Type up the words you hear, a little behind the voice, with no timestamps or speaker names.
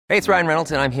Hey, it's Ryan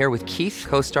Reynolds, and I'm here with Keith,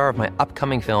 co-star of my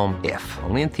upcoming film, If,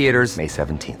 only in theaters May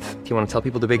 17th. Do you want to tell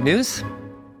people the big news?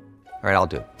 All right, I'll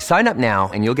do it. Sign up now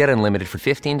and you'll get unlimited for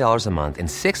 $15 a month and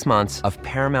 6 months of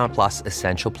Paramount Plus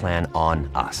Essential Plan on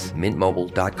us.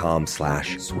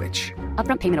 MintMobile.com/switch.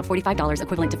 Upfront payment of $45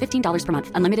 equivalent to $15 per month.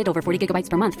 Unlimited over 40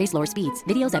 gigabytes per month. Face lower speeds.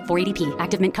 Videos at 480p.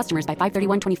 Active Mint customers by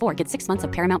 531.24 get 6 months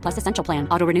of Paramount Plus Essential Plan.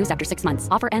 Auto renews after 6 months.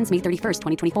 Offer ends May 31st,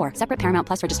 2024. Separate Paramount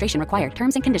Plus registration required.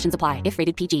 Terms and conditions apply if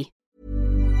rated PG.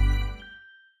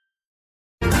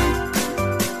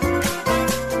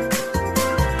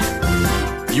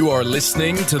 You are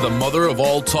listening to the Mother of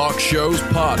All Talk Shows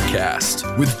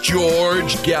podcast with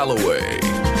George Galloway.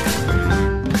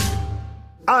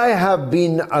 I have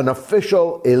been an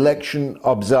official election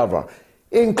observer,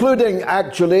 including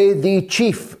actually the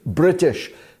chief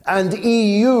British and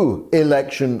EU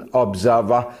election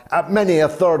observer at many a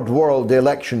third world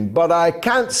election, but I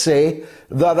can't say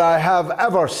that I have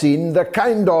ever seen the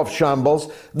kind of shambles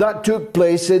that took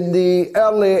place in the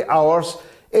early hours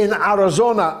in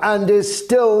Arizona and is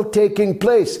still taking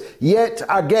place yet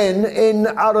again in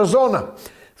Arizona.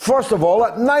 First of all,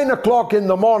 at 9 o'clock in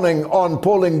the morning on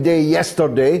polling day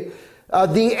yesterday,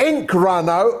 the ink ran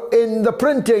out in the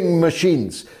printing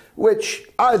machines, which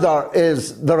either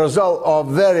is the result of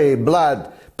very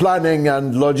bad planning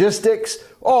and logistics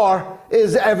or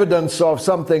is evidence of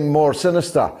something more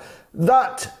sinister.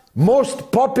 That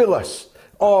most populous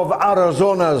of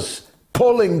Arizona's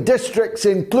polling districts,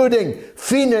 including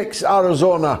Phoenix,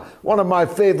 Arizona, one of my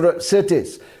favorite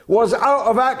cities, was out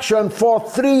of action for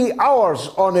 3 hours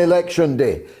on election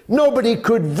day. Nobody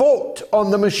could vote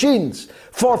on the machines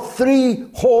for 3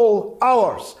 whole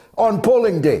hours on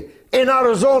polling day in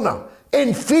Arizona,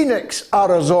 in Phoenix,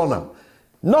 Arizona,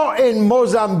 not in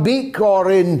Mozambique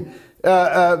or in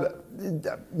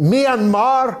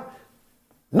Myanmar,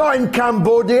 not in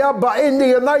Cambodia, but in the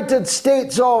United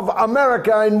States of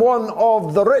America, in one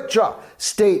of the richer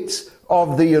states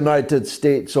of the United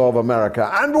States of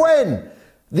America. And when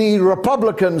the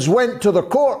Republicans went to the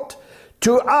court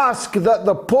to ask that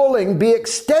the polling be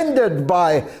extended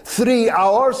by 3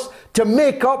 hours to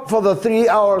make up for the 3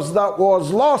 hours that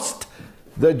was lost,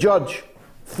 the judge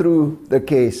threw the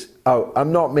case out.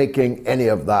 I'm not making any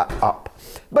of that up.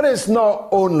 But it's not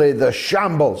only the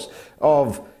shambles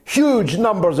of huge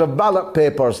numbers of ballot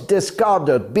papers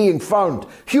discarded, being found,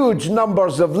 huge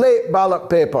numbers of late ballot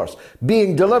papers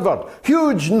being delivered,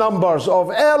 huge numbers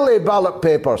of early ballot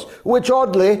papers, which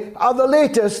oddly are the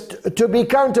latest to be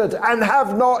counted and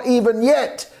have not even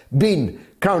yet been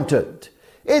counted.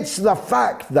 It's the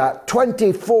fact that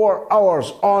 24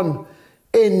 hours on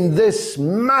in this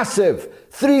massive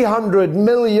 300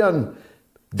 million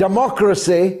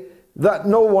democracy that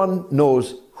no one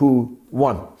knows who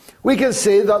won. We can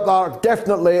say that there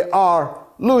definitely are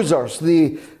losers.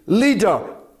 The leader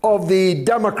of the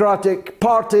Democratic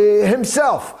Party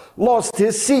himself lost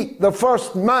his seat, the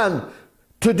first man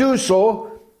to do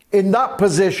so in that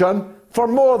position for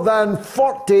more than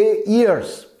 40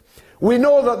 years. We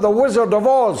know that the Wizard of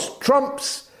Oz,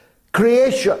 Trump's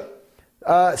creation,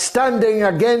 standing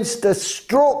against a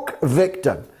stroke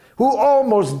victim who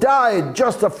almost died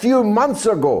just a few months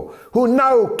ago, who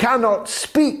now cannot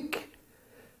speak,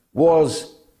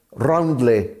 was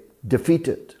roundly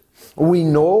defeated. We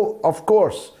know, of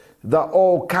course, that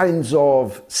all kinds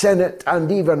of Senate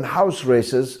and even House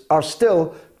races are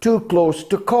still too close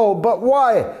to call. But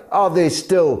why are they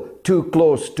still too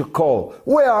close to call?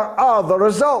 Where are the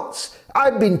results?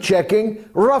 I've been checking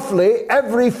roughly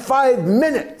every 5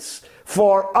 minutes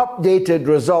for updated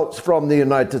results from the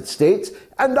United States,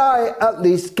 and I at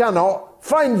least cannot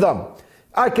find them.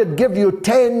 I could give you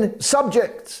 10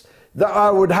 subjects that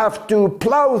I would have to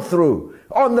plow through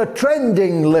on the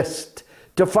trending list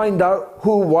to find out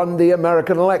who won the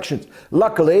American elections.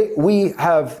 Luckily, we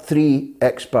have 3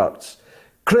 experts.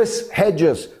 Chris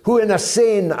Hedges, who in a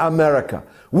sane America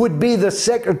would be the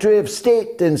Secretary of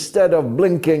State instead of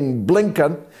blinking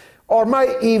Blinken, or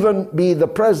might even be the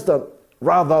president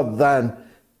rather than,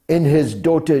 in his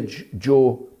dotage,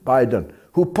 Joe Biden,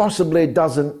 who possibly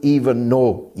doesn't even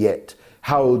know yet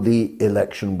how the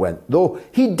election went, though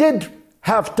he did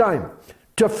have time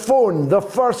to phone the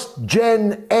first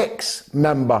Gen X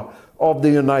member of the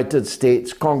United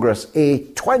States Congress, a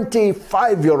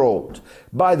 25-year-old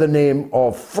by the name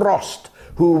of Frost,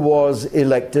 who was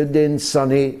elected in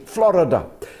sunny Florida,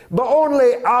 but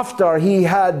only after he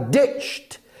had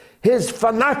ditched his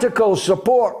fanatical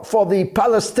support for the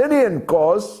Palestinian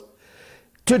cause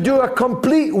to do a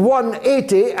complete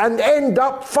 180 and end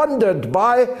up funded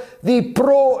by the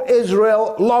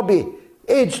pro-Israel lobby,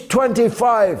 aged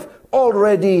 25,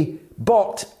 already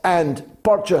bought and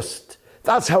purchased.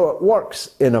 That's how it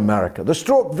works in America. The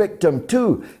stroke victim,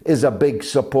 too, is a big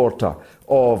supporter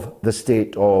of the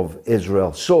State of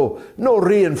Israel. So, no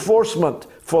reinforcement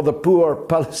for the poor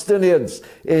Palestinians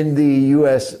in the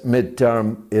US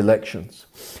midterm elections.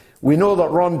 We know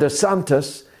that Ron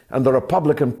DeSantis and the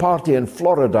Republican Party in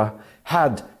Florida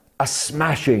had a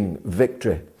smashing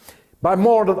victory. By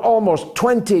more than almost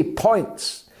 20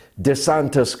 points,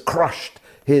 DeSantis crushed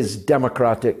his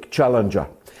Democratic challenger.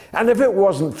 And if it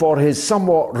wasn't for his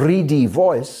somewhat reedy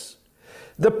voice,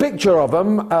 the picture of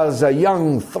him as a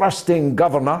young, thrusting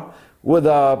governor with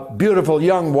a beautiful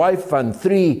young wife and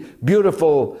 3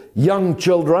 beautiful young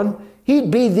children, he'd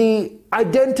be the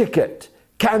identikit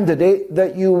candidate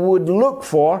that you would look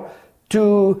for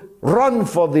to run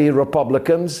for the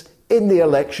Republicans in the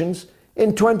elections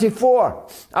in 24.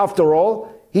 After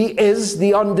all, he is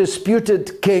the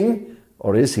undisputed king,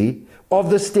 or is he, of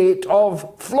the state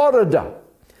of Florida.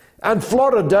 And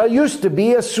Florida used to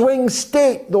be a swing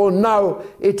state, though now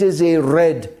it is a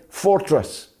red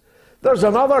fortress. There's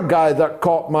another guy that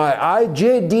caught my eye,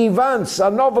 J.D. Vance, a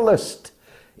novelist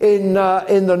in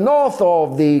the north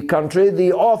of the country,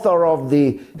 the author of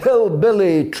the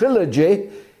Hillbilly trilogy.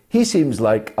 He seems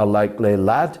like a likely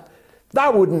lad.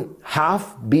 That wouldn't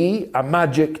half be a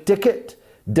magic ticket.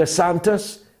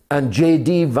 DeSantis and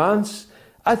J.D. Vance,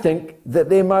 I think that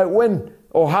they might win,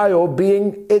 Ohio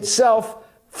being itself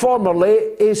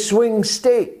formerly a swing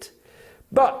state.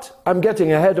 But I'm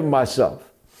getting ahead of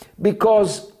myself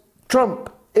because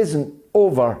Trump isn't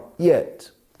over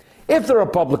yet. If the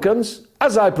Republicans,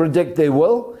 as I predict they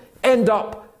will, end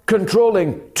up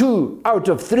controlling 2 out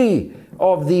of 3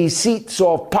 of the seats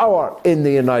of power in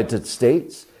the United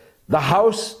States, the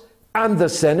House and the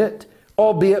Senate,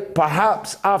 albeit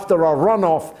perhaps after a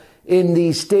runoff in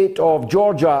the state of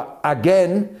Georgia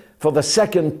again for the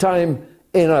second time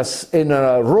in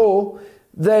a row,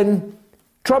 then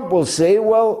Trump will say,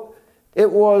 well, it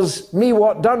was me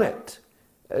what done it.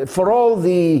 For all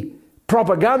the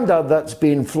propaganda that's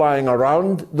been flying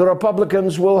around, the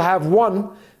Republicans will have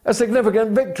won a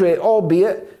significant victory,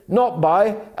 albeit not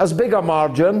by as big a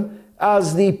margin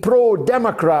as the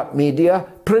pro-Democrat media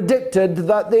predicted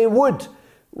that they would,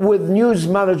 with news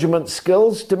management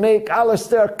skills to make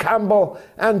Alastair Campbell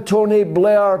and Tony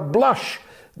Blair blush.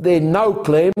 They now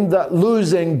claim that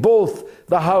losing both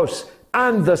the House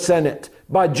and the Senate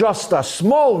by just a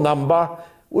small number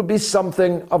would be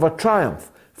something of a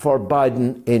triumph for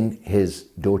Biden in his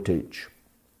dotage.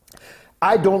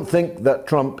 I don't think that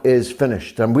Trump is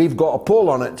finished, and we've got a poll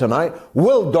on it tonight.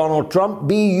 Will Donald Trump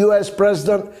be US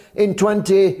president in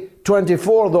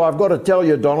 2024? Though I've got to tell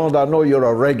you, Donald, I know you're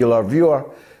a regular viewer,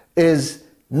 is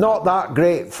not that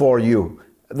great for you.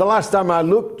 The last time I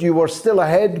looked, you were still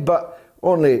ahead, but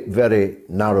only very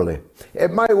narrowly.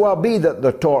 It might well be that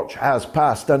the torch has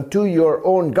passed, and to your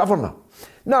own governor.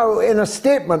 Now, in a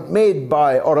statement made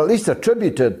by, or at least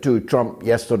attributed to Trump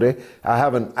yesterday, I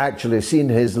haven't actually seen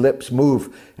his lips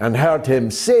move and heard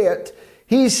him say it,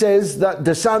 he says that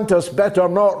DeSantis better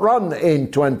not run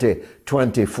in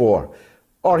 2024,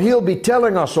 or he'll be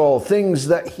telling us all things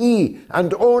that he,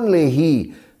 and only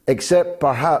he, except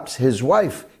perhaps his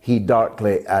wife, he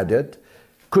darkly added,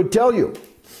 could tell you.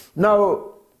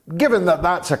 Now, given that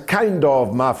that's a kind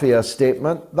of mafia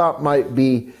statement, that might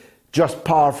be just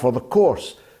par for the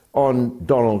course on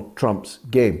Donald Trump's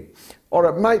game. Or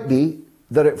it might be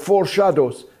that it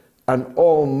foreshadows an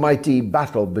almighty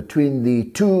battle between the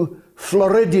 2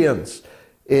 Floridians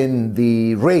in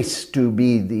the race to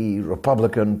be the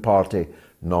Republican Party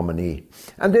nominee.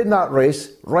 And in that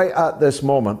race, right at this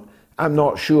moment, I'm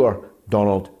not sure,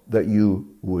 Donald, that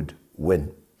you would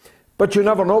win. But you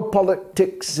never know.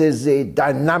 Politics is a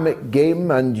dynamic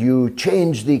game, and you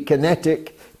change the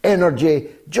kinetic energy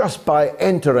just by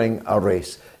entering a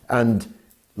race and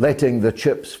letting the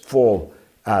chips fall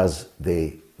as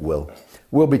they will.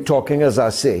 We'll be talking, as I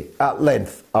say, at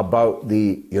length about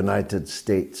the United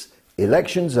States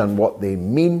elections and what they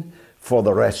mean for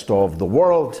the rest of the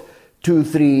world to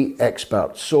 3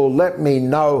 experts. So let me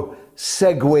now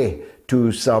segue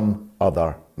to some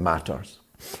other matters.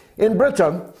 In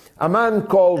Britain, a man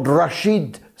called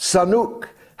Rashid Sunak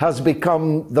has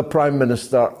become the Prime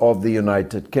Minister of the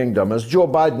United Kingdom. As Joe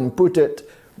Biden put it,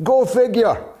 go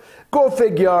figure. Go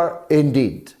figure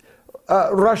indeed.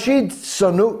 Rashid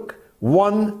Sunak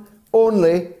won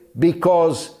only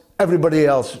because everybody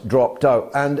else dropped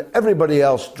out. And everybody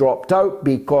else dropped out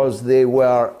because they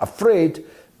were afraid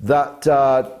that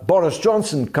Boris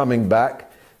Johnson coming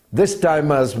back, this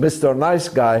time as Mr. Nice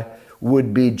Guy,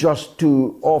 would be just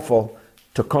too awful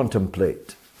to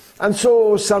contemplate. And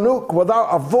so Sunak, without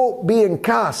a vote being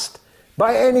cast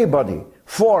by anybody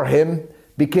for him,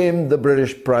 became the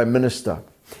British Prime Minister.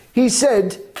 He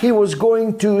said he was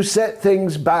going to set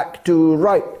things back to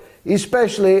right,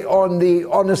 especially on the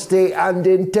honesty and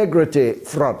integrity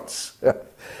fronts.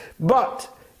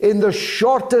 But in the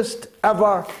shortest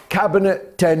ever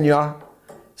cabinet tenure,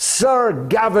 Sir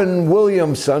Gavin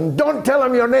Williamson, don't tell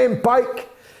him your name, Pike,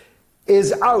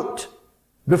 is out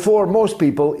before most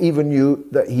people even knew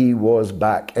that he was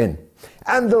back in.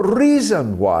 And the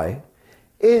reason why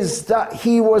is that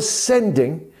he was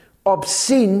sending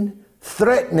obscene,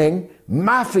 threatening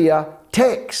mafia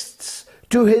texts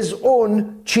to his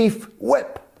own chief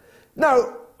whip.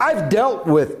 Now, I've dealt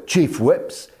with chief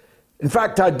whips. In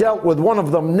fact, I dealt with one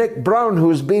of them, Nick Brown,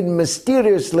 who's been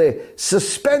mysteriously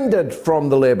suspended from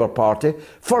the Labour Party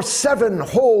for 7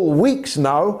 whole weeks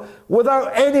now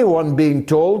without anyone being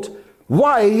told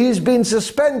why he's been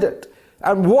suspended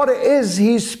and what it is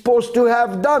he's supposed to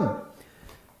have done.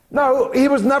 Now, he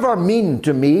was never mean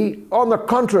to me. On the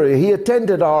contrary, he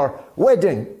attended our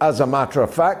wedding, as a matter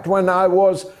of fact, when I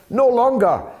was no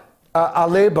longer a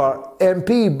Labour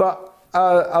MP, but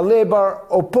a Labour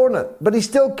opponent. But he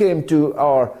still came to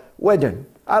our wedding.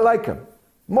 I like him,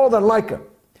 more than like him.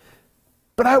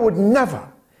 But I would never,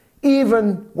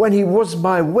 even when he was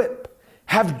my whip,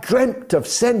 have dreamt of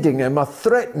sending him a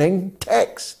threatening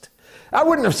text. I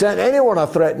wouldn't have sent anyone a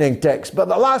threatening text, but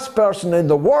the last person in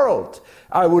the world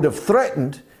I would have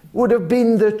threatened would have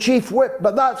been the chief whip.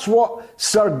 But that's what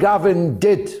Sir Gavin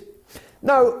did.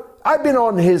 Now, I've been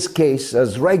on his case,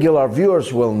 as regular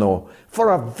viewers will know,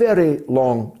 for a very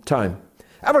long time.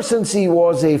 Ever since he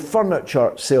was a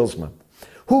furniture salesman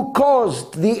who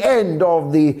caused the end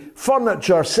of the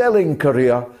furniture selling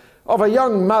career of a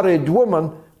young married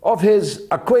woman of his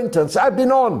acquaintance. I've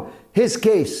been on his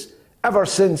case ever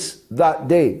since that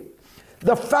day.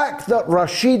 The fact that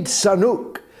Rashid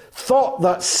Sunak thought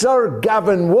that Sir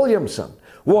Gavin Williamson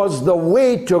was the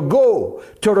way to go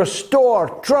to restore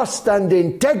trust and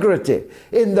integrity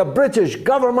in the British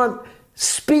government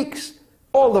speaks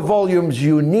all the volumes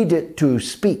you need it to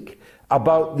speak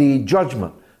about the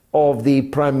judgment of the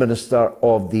Prime Minister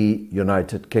of the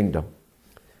United Kingdom.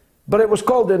 But it was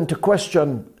called into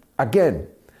question again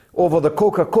over the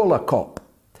Coca-Cola COP.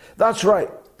 That's right,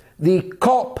 the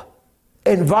COP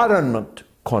Environment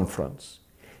Conference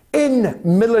in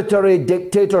military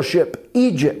dictatorship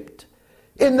Egypt,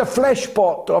 in the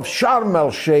fleshpot of Sharm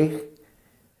el-Sheikh,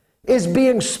 is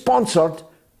being sponsored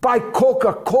by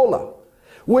Coca-Cola,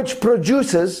 which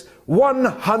produces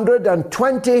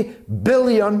 120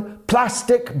 billion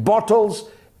plastic bottles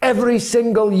every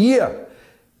single year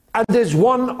and is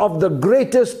one of the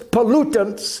greatest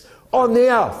pollutants on the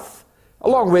earth. A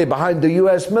long way behind the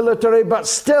US military, but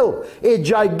still a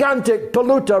gigantic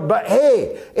polluter. But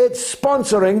hey, it's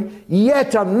sponsoring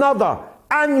yet another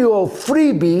annual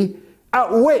freebie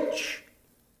at which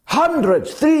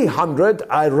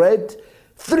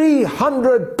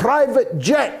 300 private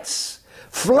jets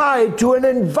fly to an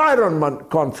environment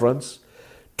conference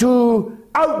to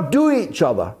outdo each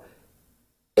other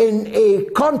in a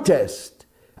contest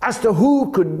as to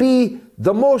who could be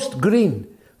the most green,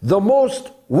 the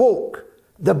most woke,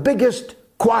 the biggest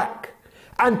quack,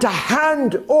 and to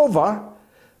hand over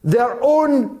their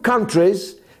own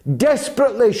countries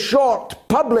desperately short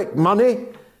public money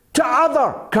to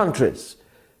other countries.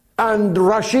 And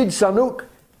Rashid Sunak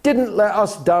didn't let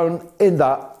us down in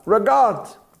that regard.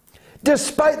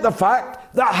 Despite the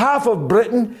fact that half of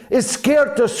Britain is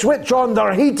scared to switch on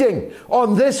their heating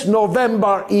on this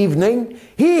November evening,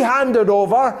 he handed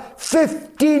over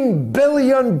 15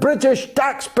 billion British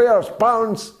taxpayers'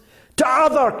 pounds to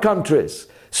other countries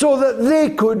so that they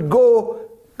could go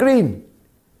green.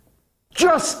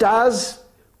 Just as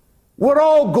we're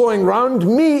all going round,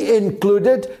 me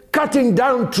included, cutting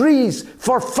down trees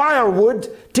for firewood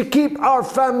to keep our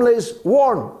families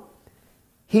warm.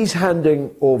 He's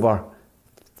handing over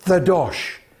the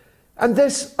dosh. And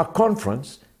this a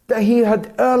conference that he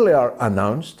had earlier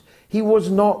announced he was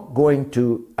not going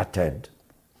to attend.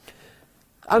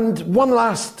 And one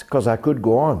last, because I could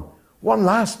go on, one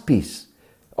last piece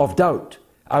of doubt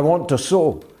I want to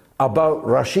sow about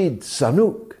Rashid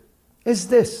Sunak is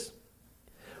this.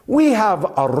 We have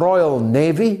a Royal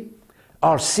Navy,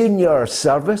 our senior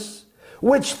service,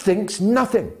 which thinks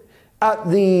nothing at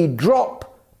the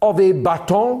drop of a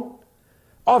baton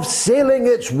of sailing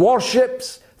its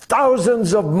warships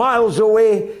thousands of miles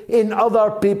away in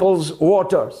other people's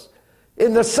waters,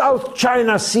 in the South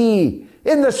China Sea,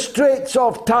 in the Straits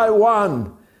of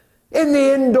Taiwan, in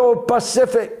the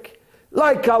Indo-Pacific,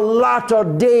 like a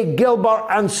latter-day Gilbert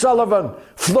and Sullivan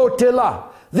flotilla.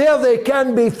 There they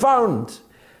can be found.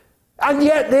 And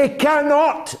yet they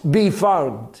cannot be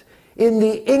found in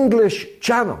the English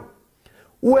Channel,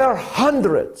 where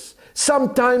hundreds,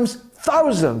 sometimes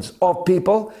thousands of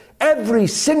people every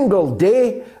single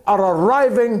day are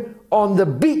arriving on the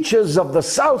beaches of the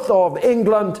south of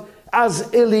England as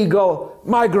illegal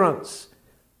migrants,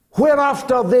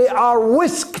 whereafter they are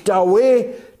whisked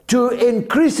away to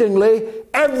increasingly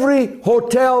every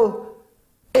hotel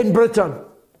in Britain,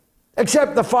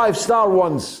 except the 5-star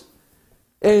ones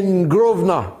in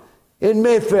Grosvenor, in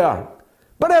Mayfair.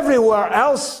 But everywhere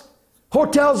else,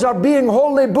 hotels are being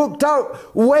wholly booked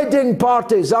out. Wedding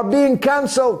parties are being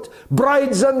cancelled.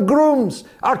 Brides and grooms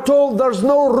are told there's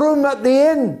no room at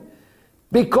the inn,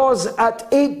 because at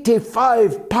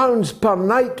 £85 per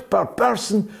night per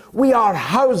person, we are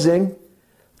housing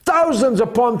thousands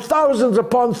upon thousands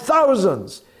upon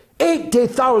thousands,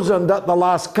 80,000 at the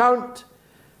last count,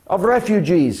 of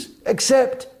refugees,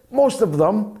 except most of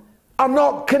them are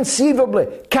not conceivably,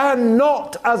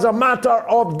 cannot as a matter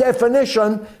of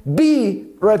definition be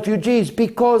refugees,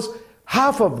 because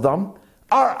half of them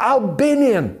are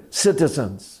Albanian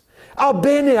citizens.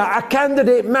 Albania, a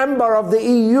candidate member of the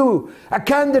EU, a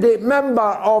candidate member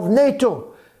of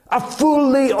NATO, a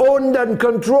fully owned and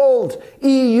controlled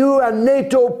EU and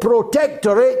NATO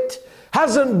protectorate,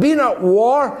 hasn't been at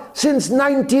war since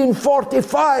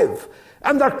 1945.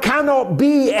 And there cannot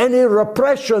be any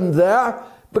repression there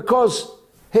because,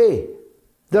 hey,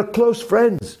 they're close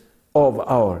friends of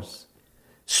ours.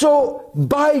 So,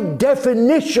 by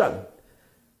definition,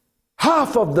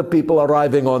 half of the people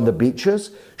arriving on the beaches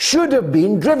should have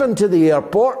been driven to the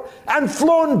airport and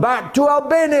flown back to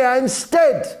Albania.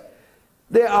 Instead,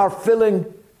 they are filling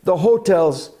the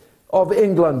hotels of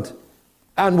England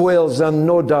and Wales, and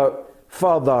no doubt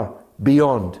further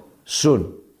beyond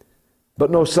soon.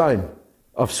 But no sign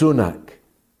of Sunak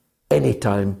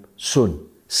anytime soon,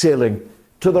 sailing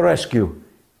to the rescue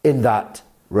in that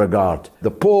regard.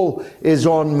 The poll is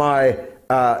on my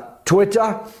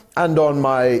Twitter and on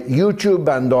my YouTube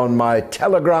and on my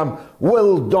Telegram.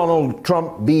 Will Donald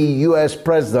Trump be US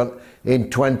President in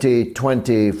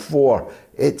 2024?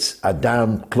 It's a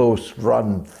damn close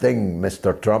run thing,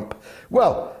 Mr. Trump.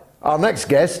 Well, our next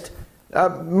guest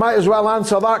might as well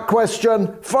answer that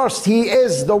question first. He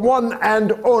is the one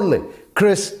and only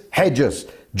Chris Hedges,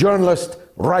 journalist,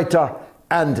 writer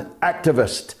and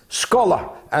activist, scholar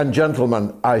and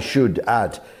gentleman, I should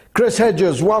add. Chris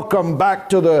Hedges, welcome back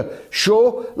to the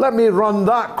show. Let me run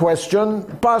that question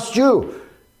past you.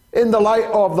 In the light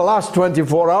of the last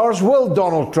 24 hours, will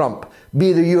Donald Trump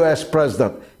be the US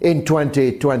president in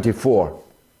 2024?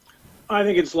 I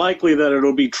think it's likely that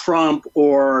it'll be Trump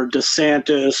or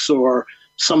DeSantis or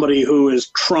somebody who is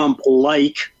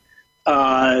Trump-like.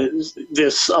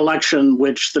 This election,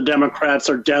 which the Democrats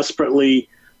are desperately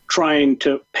trying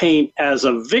to paint as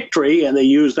a victory, and they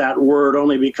use that word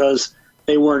only because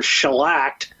they weren't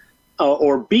shellacked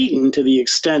or beaten to the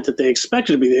extent that they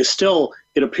expected to be. They still,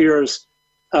 it appears,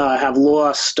 have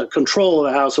lost control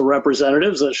of the House of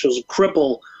Representatives. That should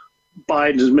cripple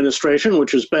Biden's administration,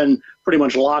 which has been pretty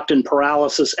much locked in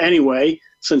paralysis anyway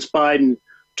since Biden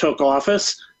took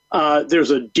office. There's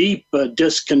a deep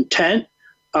discontent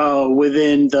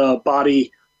within the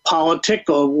body politic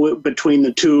between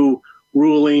the two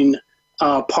ruling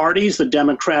parties. The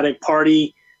Democratic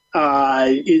Party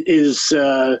is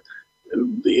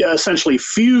essentially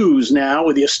fused now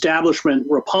with the establishment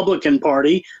Republican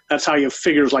Party. That's how you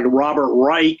figures like Robert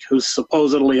Reich, who's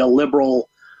supposedly a liberal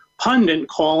pundit,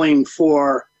 calling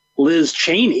for Liz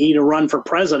Cheney to run for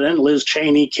president. Liz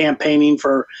Cheney campaigning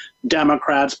for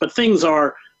Democrats. But things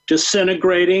are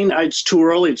disintegrating. It's too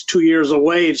early. It's 2 years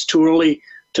away. It's too early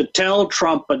to tell.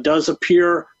 Trump does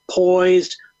appear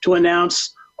poised to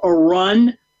announce a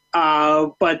run.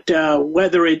 But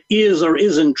whether it is or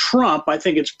isn't Trump, I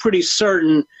think it's pretty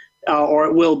certain, or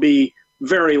it will be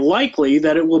very likely,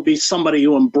 that it will be somebody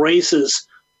who embraces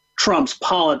Trump's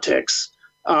politics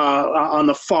on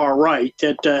the far right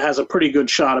that has a pretty good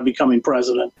shot of becoming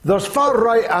president. There's far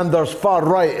right and there's far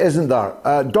right, isn't there?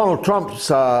 Donald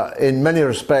Trump's in many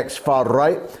respects far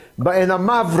right, but in a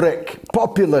maverick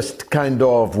populist kind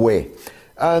of way.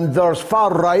 And there's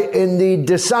far right in the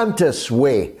DeSantis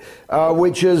way,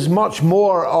 which is much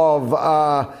more of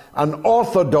an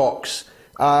orthodox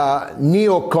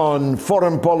neocon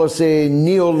foreign policy,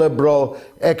 neoliberal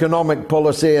economic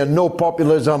policy, and no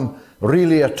populism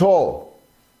really at all.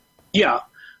 Yeah.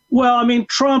 Well, I mean,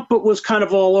 Trump was kind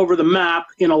of all over the map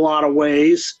in a lot of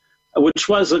ways, which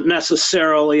wasn't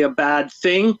necessarily a bad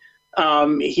thing.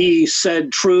 He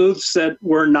said truths that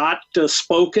were not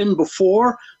spoken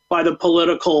before by the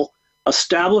political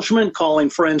establishment, calling,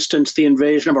 for instance, the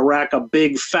invasion of Iraq a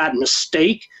big, fat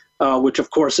mistake, which, of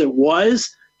course, it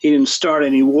was. He didn't start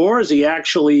any wars. He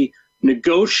actually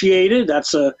negotiated.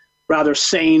 That's a rather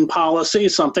sane policy,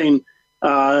 something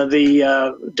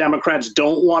the Democrats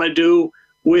don't want to do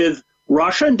with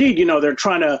Russia. Indeed, they're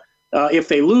trying to, if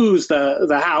they lose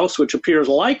the House, which appears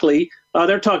likely,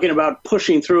 they're talking about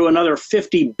pushing through another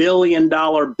 $50 billion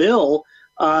bill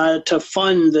to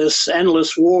fund this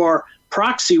endless war,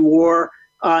 proxy war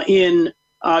in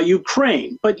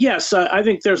Ukraine. But yes, I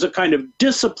think there's a kind of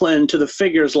discipline to the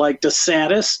figures like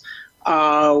DeSantis,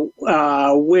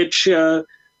 which to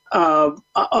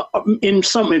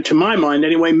my mind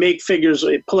anyway, make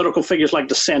political figures like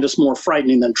DeSantis more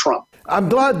frightening than Trump. I'm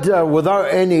glad without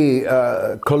any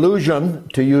collusion,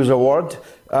 to use a word,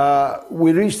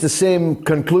 we reached the same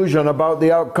conclusion about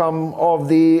the outcome of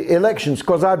the elections,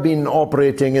 because I've been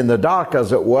operating in the dark,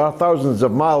 as it were, thousands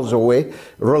of miles away,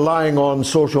 relying on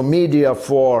social media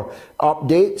for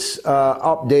updates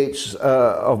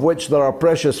of which there are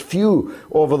precious few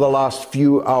over the last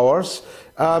few hours.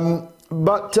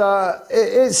 But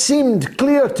it seemed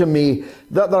clear to me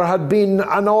that there had been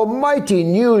an almighty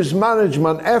news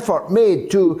management effort made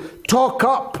to talk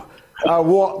up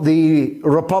what the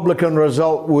Republican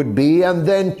result would be and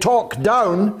then talk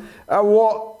down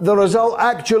what the result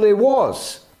actually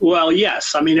was. Well,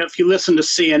 yes. I mean, if you listen to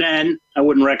CNN, I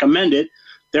wouldn't recommend it.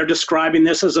 They're describing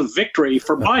this as a victory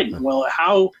for Biden. Well,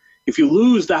 if you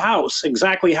lose the House,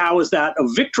 exactly how is that a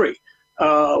victory?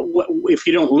 If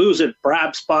you don't lose it,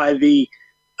 perhaps by the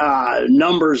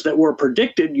numbers that were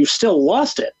predicted, you still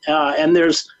lost it. And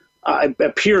it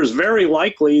appears very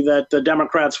likely that the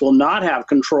Democrats will not have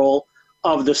control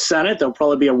of the Senate. There'll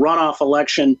probably be a runoff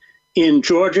election in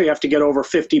Georgia. You have to get over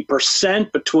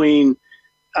 50% between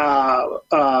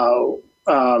the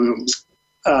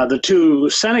two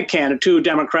Senate candidates,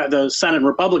 the Senate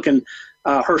Republican,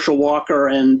 Herschel Walker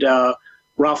and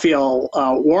Raphael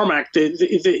Warnock.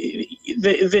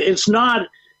 It's not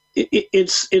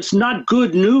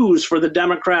good news for the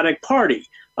Democratic Party.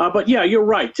 But yeah, you're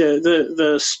right.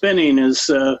 The spinning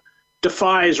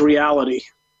defies reality.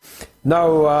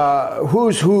 Now,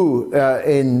 who's who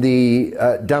in the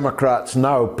Democrats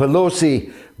now?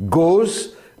 Pelosi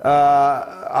goes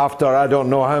after I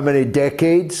don't know how many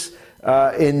decades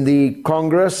in the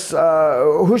Congress.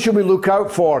 Who should we look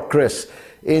out for, Chris,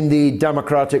 in the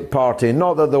Democratic Party?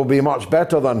 Not that they'll be much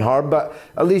better than her, but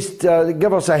at least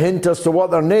give us a hint as to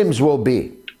what their names will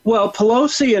be. Well,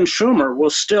 Pelosi and Schumer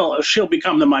she'll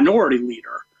become the minority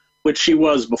leader, which she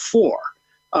was before.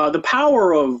 The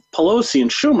power of Pelosi and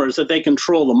Schumer is that they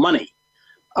control the money.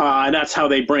 And that's how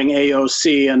they bring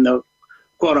AOC and the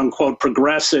quote-unquote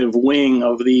progressive wing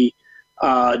of the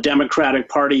Democratic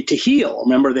Party to heel.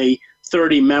 Remember,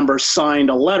 30 members signed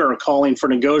a letter calling for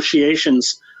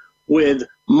negotiations with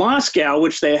Moscow,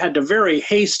 which they had to very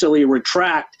hastily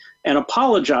retract and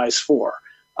apologize for.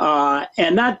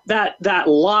 And that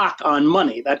lock on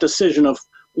money, that decision of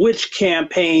which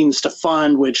campaigns to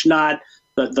fund, which not,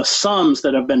 the sums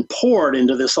that have been poured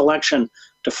into this election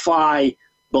defy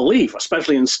belief,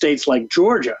 especially in states like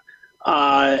Georgia.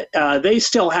 They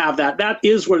still have that. That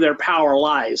is where their power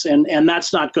lies, and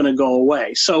that's not going to go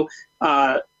away. So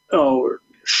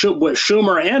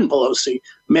Schumer and Pelosi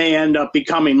may end up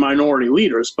becoming minority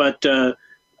leaders, but they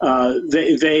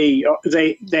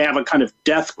have a kind of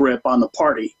death grip on the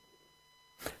party.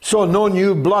 So no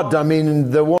new blood. I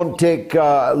mean, they won't take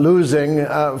losing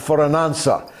for an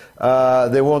answer.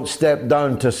 They won't step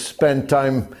down to spend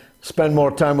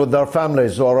more time with their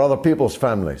families or other people's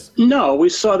families. No, we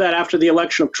saw that after the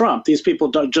election of Trump. These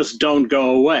people just don't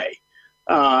go away.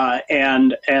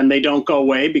 And they don't go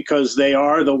away because they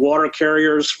are the water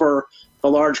carriers for the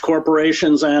large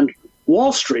corporations and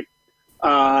Wall Street.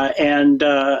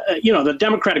 The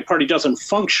Democratic Party doesn't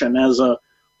function as a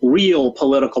real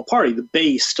political party. The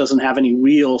base doesn't have any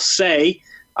real say.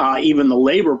 Even the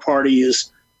Labor Party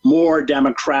is more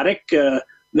democratic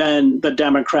than the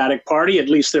Democratic Party. At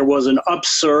least there was an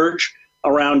upsurge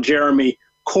around Jeremy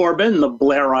Corbyn. The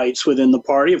Blairites within the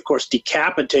party, of course,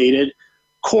 decapitated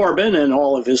Corbyn and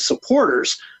all of his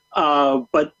supporters.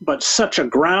 But such a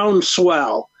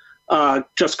groundswell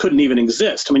just couldn't even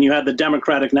exist. I mean, you had the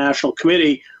Democratic National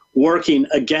Committee working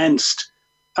against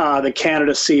the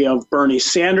candidacy of Bernie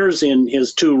Sanders in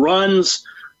his two runs.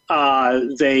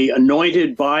 They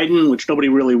anointed Biden, which nobody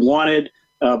really wanted,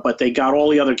 but they got all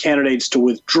the other candidates to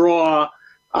withdraw.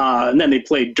 And then they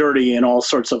played dirty in all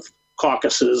sorts of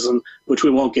caucuses, which we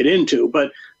won't get into.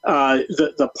 But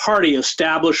the party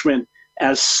establishment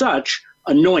as such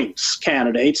anoints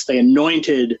candidates. They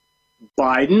anointed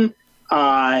Biden,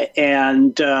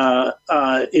 that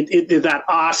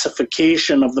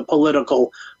ossification of the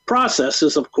political process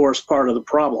is, of course, part of the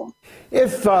problem.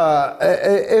 If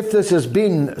this has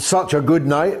been such a good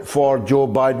night for Joe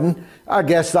Biden, I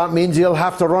guess that means he'll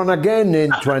have to run again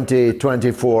in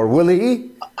 2024, will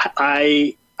he?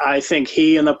 I think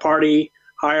he and the party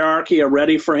hierarchy are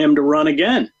ready for him to run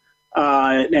again.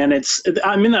 I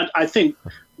think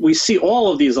we see all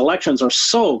of these elections are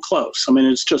so close. I mean,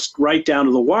 it's just right down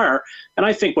to the wire. And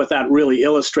I think what that really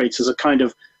illustrates is a kind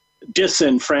of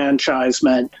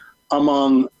disenfranchisement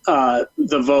among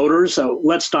the voters. So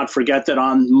let's not forget that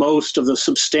on most of the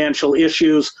substantial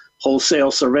issues,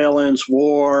 wholesale surveillance,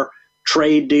 war,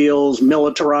 trade deals,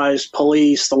 militarized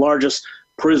police, the largest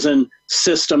prison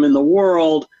system in the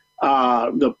world,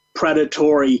 the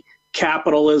predatory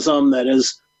capitalism that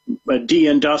has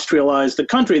deindustrialized the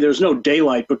country. There's no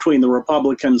daylight between the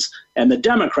Republicans and the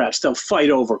Democrats. They'll fight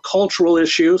over cultural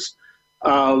issues,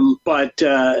 but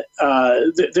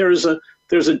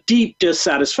there's a deep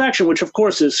dissatisfaction, which of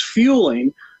course is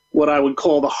fueling what I would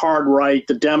call the hard right,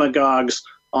 the demagogues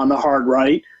on the hard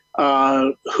right,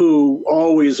 who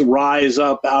always rise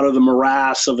up out of the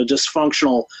morass of a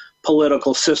dysfunctional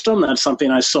political system. That's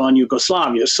something I saw in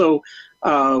Yugoslavia. So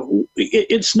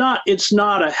it's not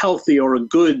a healthy or a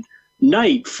good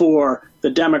night for the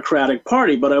Democratic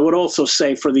Party, but I would also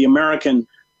say for the American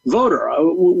voter.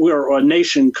 We're a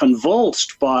nation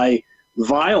convulsed by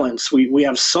violence. We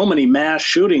have so many mass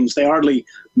shootings, they hardly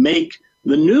make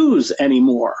the news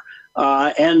anymore.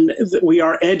 And we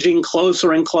are edging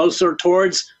closer and closer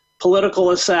towards political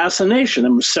assassination.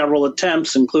 There were several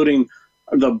attempts, including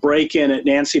the break-in at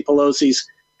Nancy Pelosi's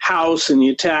house and the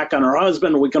attack on her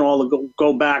husband. We can all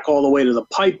go back all the way to the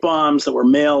pipe bombs that were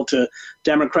mailed to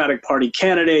Democratic Party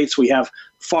candidates. We have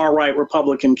far-right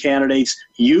Republican candidates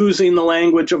using the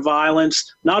language of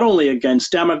violence, not only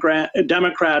against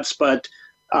Democrats, but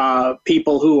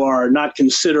people who are not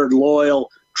considered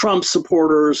loyal Trump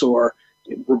supporters or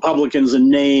Republicans in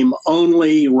name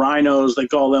only, rhinos, they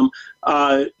call them.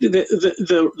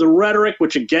 The rhetoric,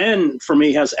 which again, for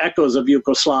me, has echoes of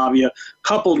Yugoslavia,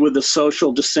 coupled with the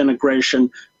social disintegration,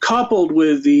 coupled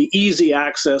with the easy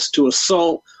access to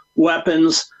assault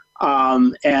weapons,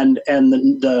 and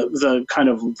the kind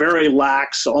of very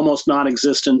lax, almost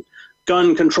non-existent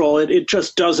gun control, it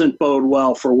just doesn't bode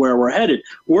well for where we're headed.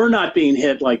 We're not being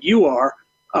hit like you are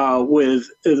with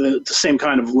the same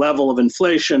kind of level of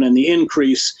inflation and the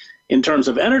increase in terms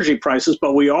of energy prices,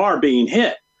 but we are being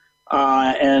hit.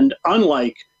 And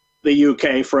unlike the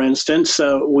UK, for instance,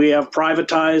 we have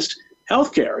privatized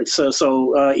healthcare. It's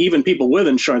so even people with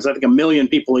insurance, I think 1 million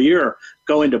people a year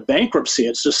go into bankruptcy.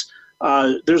 It's just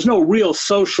there's no real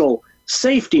social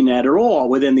safety net at all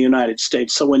within the United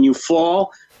States. So when you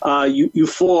fall, you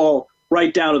fall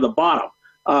right down to the bottom.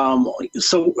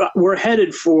 So we're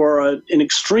headed for an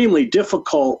extremely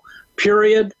difficult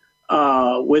period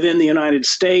within the United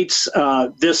States.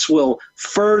 This will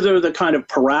further the kind of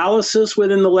paralysis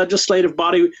within the legislative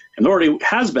body, and already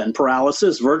has been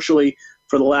paralysis virtually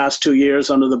for the last 2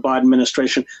 years under the Biden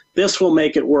administration. This will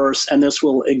make it worse, and this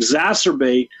will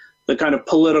exacerbate the kind of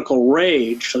political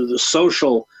rage, the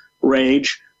social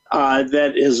rage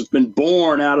that has been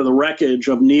born out of the wreckage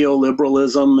of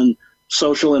neoliberalism and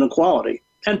social inequality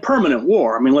and permanent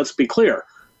war. I mean, let's be clear.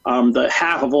 The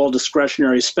half of all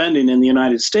discretionary spending in the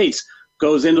United States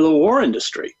goes into the war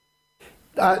industry.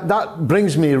 That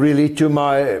brings me really to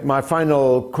my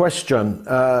final question.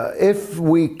 If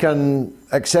we can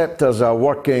accept as a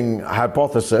working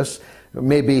hypothesis,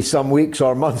 maybe some weeks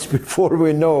or months before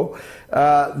we know,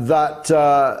 that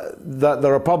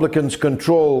the Republicans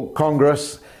control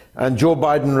Congress and Joe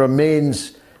Biden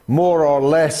remains more or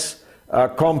less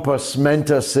compos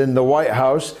mentis in the White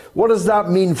House, what does that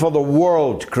mean for the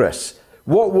world, Chris?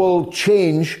 What will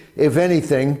change, if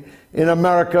anything, in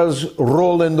America's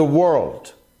role in the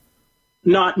world?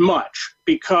 Not much,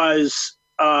 because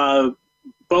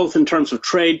both in terms of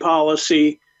trade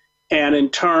policy and in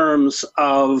terms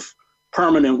of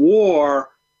permanent war,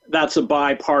 that's a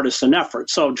bipartisan effort.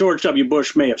 So George W.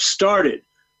 Bush may have started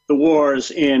the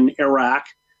wars in Iraq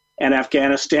and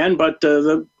Afghanistan, but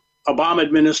the Obama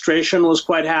administration was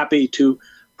quite happy to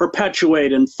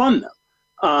perpetuate and fund them.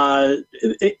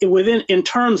 In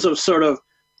terms of sort of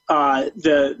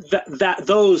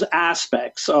those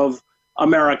aspects of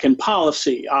American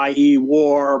policy, i.e.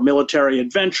 war, military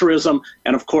adventurism,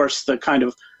 and of course the kind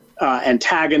of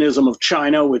antagonism of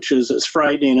China, which is as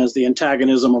frightening as the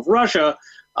antagonism of Russia,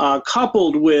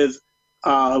 coupled with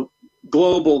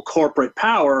global corporate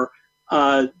power,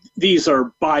 these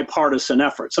are bipartisan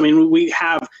efforts. I mean, we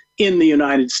have in the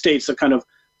United States a kind of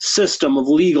system of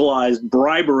legalized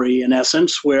bribery, in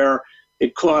essence, where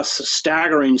it costs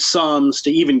staggering sums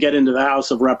to even get into the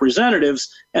House of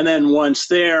Representatives. And then once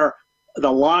there,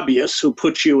 the lobbyists who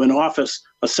put you in office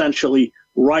essentially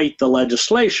write the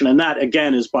legislation. And that,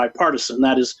 again, is bipartisan.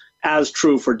 That is as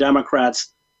true for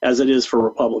Democrats as it is for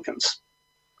Republicans.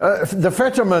 The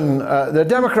Fetterman, the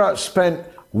Democrats spent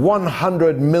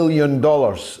 $100 million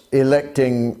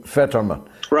electing Fetterman.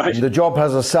 Right. And the job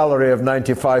has a salary of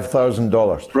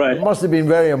 $95,000. Right. It must have been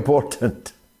very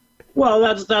important. Well,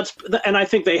 that's, and I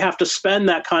think they have to spend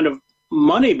that kind of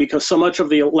money because so much of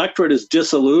the electorate is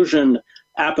disillusioned,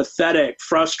 apathetic,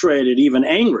 frustrated, even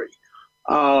angry.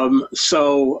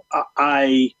 So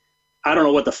I don't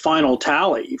know what the final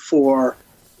tally for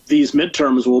these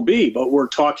midterms will be, but we're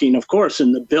talking, of course,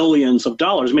 in the billions of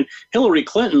dollars. I mean, Hillary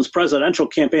Clinton's presidential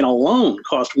campaign alone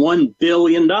cost $1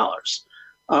 billion.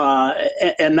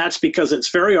 And that's because it's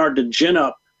very hard to gin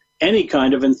up any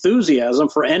kind of enthusiasm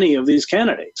for any of these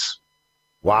candidates.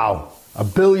 Wow.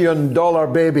 $1 billion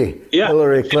baby, yeah.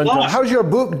 Hillary Clinton. How's your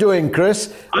book doing,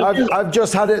 Chris? I've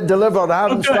just had it delivered. I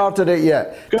haven't started it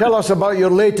yet. Good. Tell us about your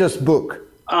latest book.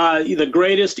 The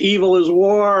Greatest Evil is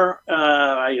War.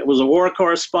 I was a war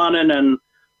correspondent, and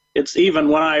it's even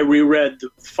when I reread the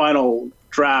final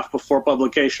draft before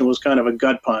publication was kind of a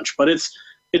gut punch. But it's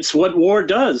what war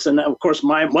does. And, of course,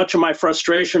 much of my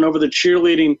frustration over the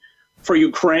cheerleading for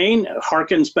Ukraine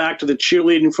harkens back to the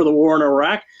cheerleading for the war in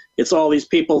Iraq. It's all these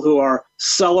people who are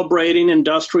celebrating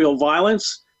industrial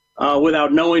violence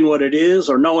without knowing what it is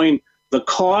or knowing the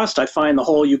cost. I find the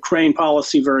whole Ukraine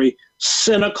policy very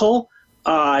cynical.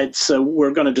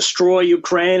 We're going to destroy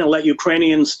Ukraine and let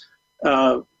Ukrainians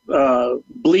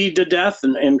bleed to death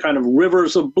in kind of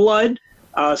rivers of blood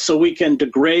so we can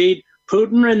degrade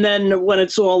Putin. And then when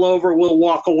it's all over, we'll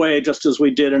walk away just as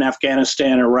we did in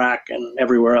Afghanistan, Iraq, and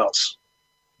everywhere else.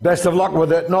 Best of luck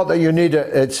with it. Not that you need it.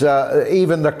 It's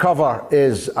even the cover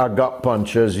is a gut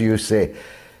punch, as you say.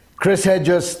 Chris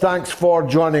Hedges, thanks for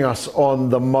joining us on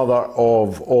the mother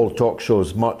of all talk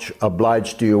shows. Much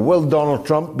obliged to you. Will Donald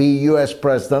Trump be US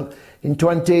president in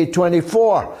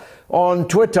 2024? On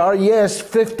Twitter, yes,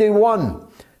 51.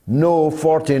 No,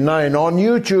 49. On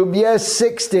YouTube, yes,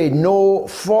 60. No,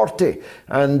 40.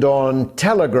 And on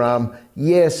Telegram,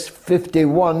 yes,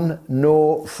 51.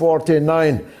 No,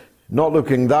 49. Not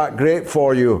looking that great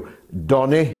for you,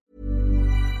 Donnie.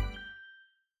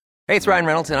 Hey, it's Ryan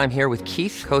Reynolds, and I'm here with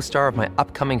Keith, co-star of my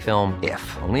upcoming film,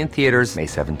 If, only in theaters May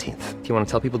 17th. Do you want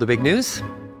to tell people the big news?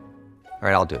 All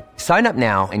right, I'll do it. Sign up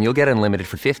now and you'll get unlimited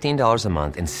for $15 a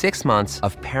month and 6 months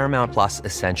of Paramount Plus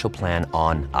Essential Plan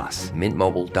on us.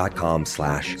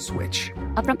 MintMobile.com/switch.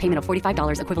 Upfront payment of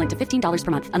 $45 equivalent to $15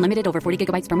 per month. Unlimited over 40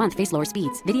 gigabytes per month. Face lower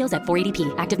speeds. Videos at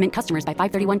 480p. Active Mint customers by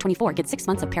 531.24 get 6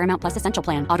 months of Paramount Plus Essential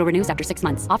Plan. Auto renews after 6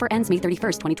 months. Offer ends May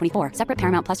 31st, 2024. Separate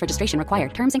Paramount Plus registration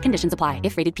required. Terms and conditions apply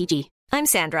if rated PG. I'm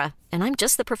Sandra, and I'm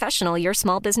just the professional your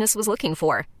small business was looking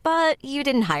for. But you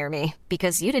didn't hire me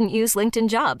because you didn't use LinkedIn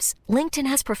Jobs. LinkedIn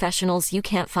has professionals you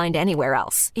can't find anywhere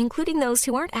else, including those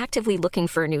who aren't actively looking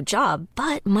for a new job,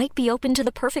 but might be open to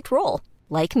the perfect role,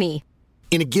 like me.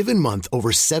 In a given month,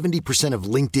 over 70% of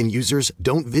LinkedIn users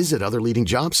don't visit other leading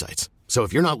job sites. So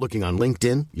if you're not looking on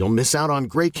LinkedIn, you'll miss out on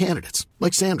great candidates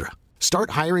like Sandra.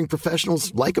 Start hiring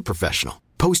professionals like a professional.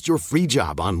 Post your free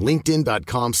job on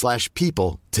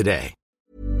linkedin.com/people today.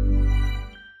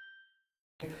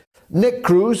 Nick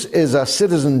Cruz is a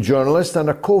citizen journalist and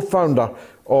a co-founder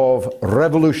of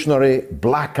Revolutionary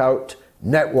Blackout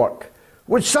Network,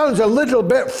 which sounds a little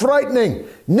bit frightening.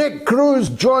 Nick Cruz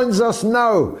joins us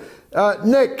now.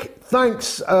 Nick,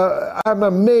 thanks. I'm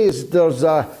amazed there's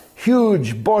a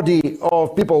huge body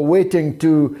of people waiting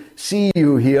to see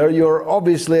you here. You're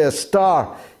obviously a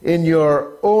star in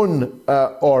your own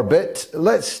orbit.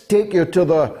 Let's take you to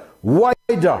the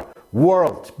wider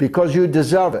world because you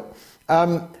deserve it.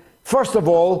 First of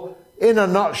all, in a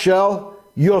nutshell,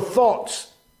 your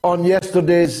thoughts on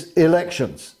yesterday's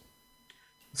elections.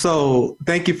 So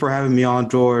thank you for having me on,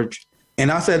 George.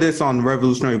 And I said this on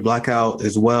Revolutionary Blackout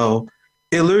as well.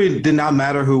 It literally did not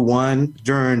matter who won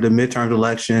during the midterm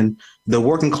election. The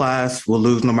working class will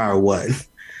lose no matter what.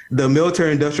 The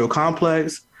military-industrial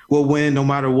complex will win no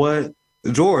matter what.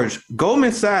 George,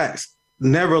 Goldman Sachs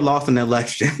never lost an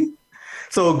election.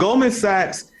 So Goldman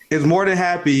Sachs is more than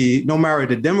happy no matter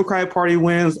the Democratic Party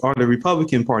wins or the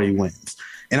Republican Party wins.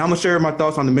 And I'm going to share my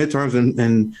thoughts on the midterms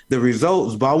and the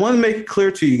results. But I want to make it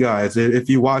clear to you guys, if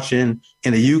you're watching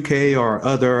in the UK or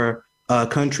other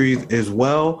countries as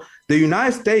well, the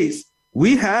United States,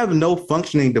 we have no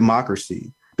functioning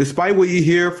democracy. despite what you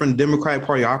hear from Democratic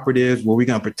Party operatives, where we're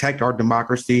going to protect our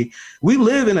democracy, we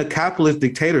live in a capitalist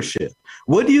dictatorship.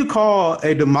 What do you call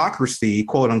a democracy,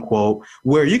 quote unquote,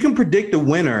 where you can predict the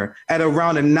winner at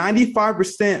around a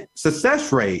 95%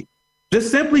 success rate,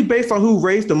 just simply based on who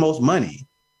raised the most money?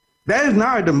 That is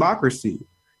not a democracy.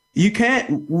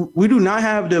 We do not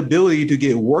have the ability to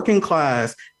get working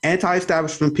class,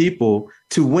 anti-establishment people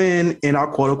to win in our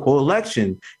quote unquote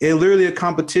election. It's literally a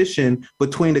competition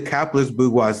between the capitalist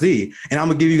bourgeoisie. And I'm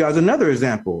gonna give you guys another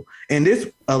example. In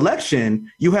this election,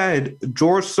 you had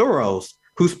George Soros,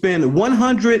 who spent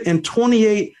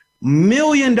 $128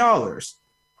 million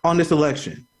on this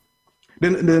election.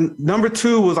 Then the number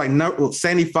two was like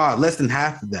 75, less than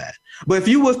half of that. But if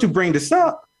you was to bring this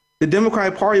up, the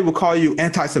Democratic Party will call you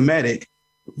anti-Semitic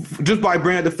just by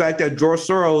bringing up the fact that George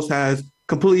Soros has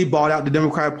completely bought out the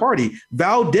Democratic Party.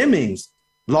 Val Demings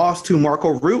lost to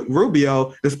Marco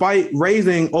Rubio despite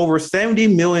raising over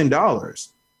 $70 million.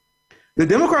 The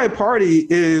Democratic Party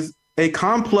is a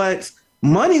complex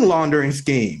money laundering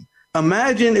scheme.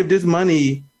 Imagine if this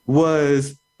money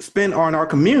was spent on our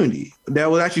community,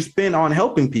 that was actually spent on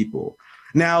helping people.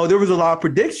 Now, there was a lot of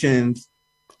predictions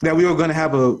that we were going to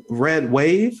have a red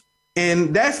wave.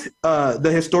 And that's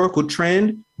the historical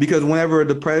trend, because whenever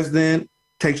the president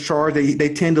takes charge,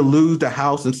 they tend to lose the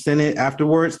House and Senate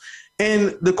afterwards.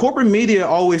 And the corporate media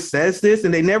always says this,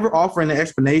 and they never offer an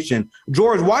explanation.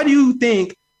 George, why do you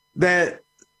think that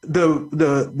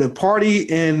the party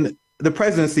in the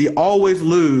presidency always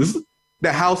lose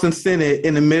the House and Senate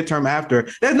in the midterm after?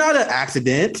 That's not an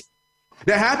accident.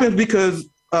 That happens because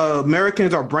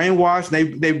Americans are brainwashed.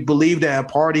 They believe that a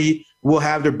party will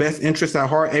have their best interests at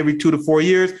heart every 2 to 4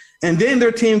 years. And then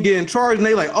their team get in charge and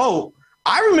they like, oh,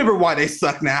 I remember why they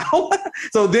suck now.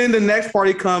 So then the next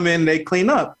party come in, they clean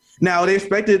up. Now they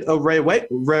expected a red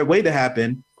wave to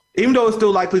happen, even though it's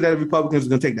still likely that the Republicans are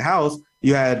going to take the House.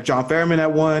 You had John Fetterman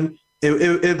at one.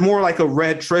 It's more like a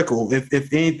red trickle,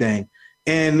 if anything.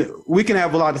 And we can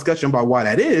have a lot of discussion about why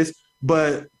that is,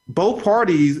 but both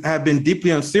parties have been deeply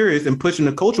unserious in pushing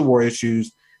the culture war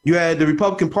issues. You had the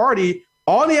Republican Party,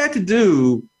 all they had to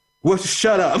do was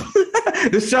shut up,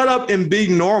 to shut up and be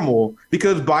normal,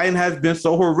 because Biden has been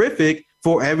so horrific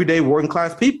for everyday working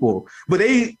class people. But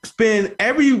they spend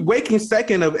every waking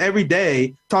second of every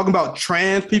day talking about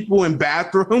trans people in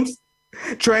bathrooms,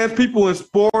 trans people in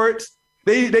sports.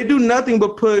 They do nothing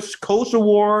but push culture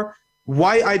war,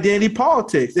 white identity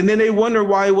politics. And then they wonder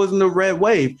why it wasn't a red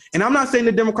wave. And I'm not saying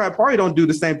the Democratic Party don't do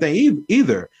the same thing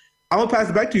either. I'm going to pass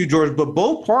it back to you, George, but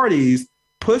both parties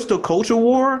push the culture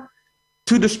war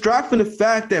to distract from the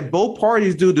fact that both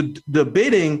parties do the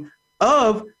bidding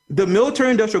of the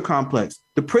military-industrial complex,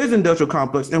 the prison-industrial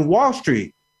complex, and Wall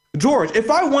Street. George, if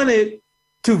I wanted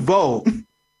to vote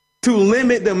to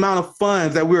limit the amount of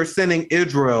funds that we were sending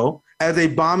Israel as they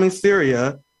bombing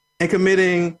Syria and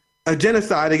committing a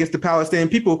genocide against the Palestinian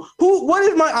people, what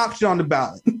is my option on the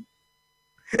ballot?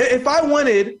 If I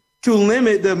wanted to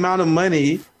limit the amount of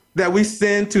money that we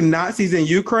send to Nazis in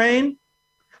Ukraine,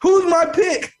 who's my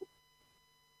pick?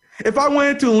 If I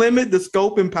wanted to limit the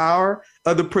scope and power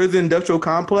of the prison industrial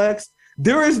complex,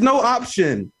 there is no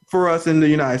option for us in the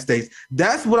United States.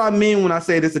 That's what I mean when I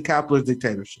say this is a capitalist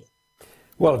dictatorship.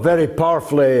 Well, very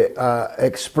powerfully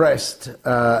expressed,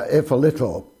 if a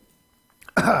little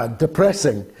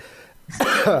depressing.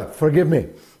 Forgive me.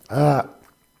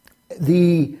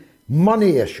 The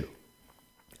money issue.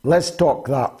 Let's talk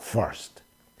that first.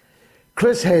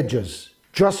 Chris Hedges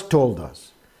just told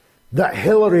us that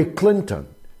Hillary Clinton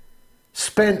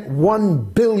spent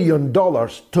 $1 billion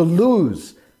to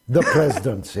lose the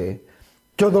presidency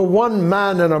to the one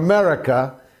man in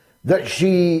America that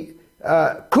she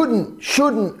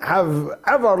shouldn't have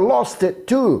ever lost it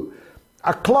to,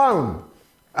 a clown,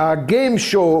 a game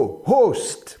show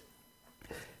host.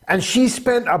 And she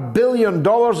spent $1 billion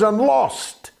and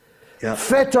lost. Yeah.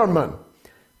 Fetterman,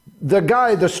 the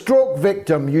guy, the stroke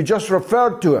victim, you just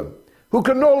referred to him, who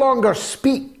can no longer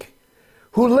speak,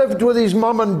 who lived with his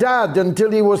mum and dad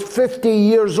until he was 50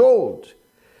 years old,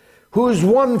 whose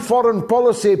one foreign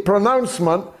policy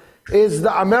pronouncement is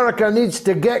that America needs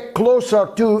to get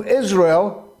closer to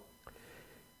Israel.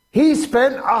 He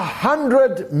spent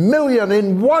 $100 million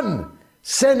in one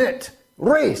Senate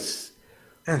race.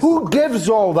 Yes. Who gives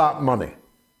all that money?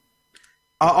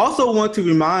 I also want to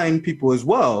remind people as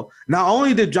well, not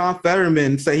only did John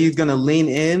Fetterman say he's going to lean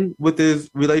in with his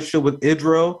relationship with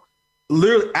Israel,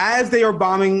 literally as they are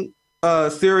bombing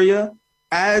Syria,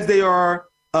 as they are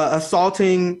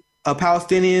assaulting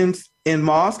Palestinians in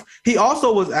mosques, he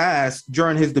also was asked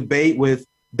during his debate with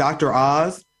Dr.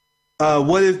 Oz,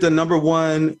 what is the number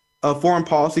one a foreign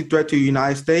policy threat to the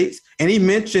United States. And he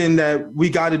mentioned that we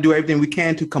got to do everything we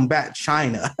can to combat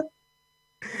China.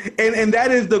 and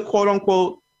that is the quote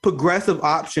unquote progressive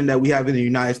option that we have in the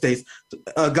United States.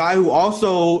 A guy who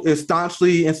also is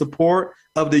staunchly in support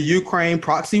of the Ukraine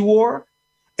proxy war.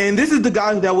 And this is the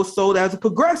guy that was sold as a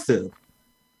progressive.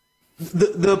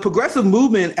 The progressive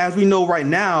movement, as we know right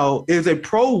now, is a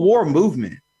pro-war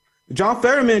movement. John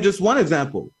Fetterman, just one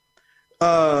example.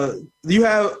 You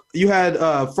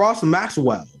had Frost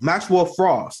Maxwell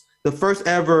Frost, the first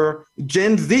ever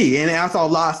Gen Z, and I saw a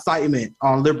lot of excitement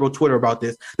on liberal Twitter about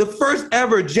this. The first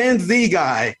ever Gen Z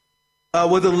guy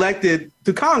was elected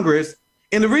to Congress,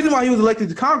 and the reason why he was elected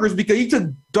to Congress is because he took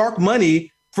dark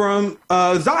money from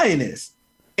Zionists,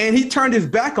 and he turned his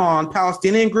back on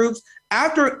Palestinian groups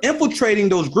after infiltrating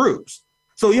those groups.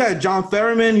 So you had John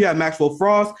Fetterman, you had Maxwell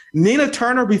Frost, Nina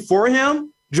Turner before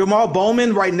him, Jamal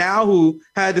Bowman right now, who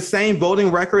had the same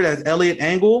voting record as Elliot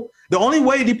Engel. The only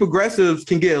way the progressives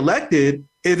can get elected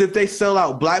is if they sell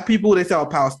out Black people, they sell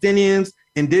out Palestinians,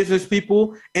 indigenous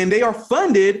people, and they are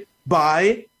funded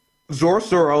by George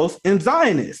Soros and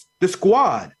Zionists, the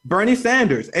Squad, Bernie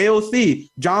Sanders, AOC,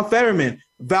 John Fetterman,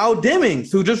 Val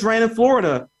Demings, who just ran in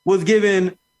Florida, was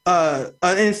given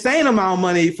an insane amount of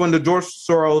money from the George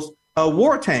Soros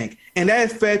war tank. And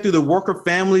that is fed through the Worker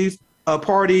Families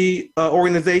Party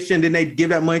organization. Then they give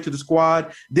that money to the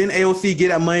Squad. Then AOC give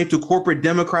that money to corporate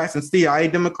Democrats and CIA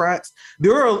Democrats.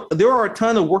 There are a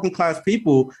ton of working class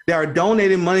people that are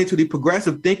donating money to the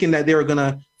progressive, thinking that they're going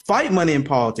to fight money in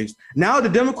politics. Now the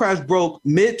Democrats broke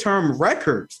midterm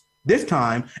records this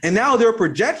time, and now their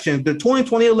projections, the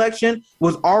 2020 election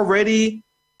was already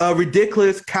a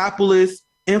ridiculous capitalist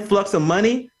influx of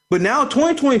money, but now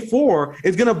 2024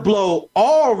 is going to blow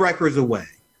all records away.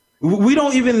 We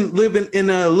don't even live in an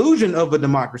illusion of a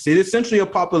democracy. It's essentially a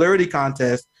popularity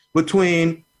contest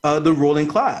between the ruling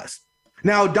class.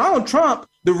 Now, Donald Trump,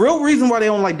 the real reason why they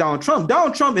don't like Donald Trump,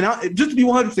 and just to be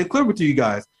 100% clear with you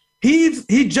guys, he's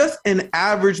just an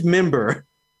average member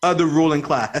of the ruling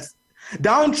class.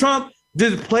 Donald Trump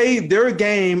just played their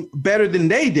game better than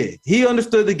they did. He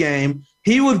understood the game.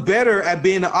 He was better at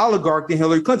being an oligarch than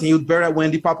Hillary Clinton. He was better at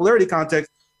winning the popularity contest.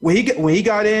 When he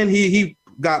got in, he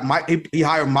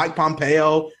hired Mike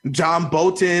Pompeo, John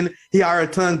Bolton. He hired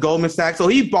a ton of Goldman Sachs. So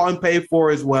he bought and paid for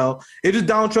as well. It's just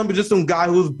Donald Trump is just some guy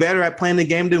who was better at playing the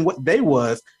game than what they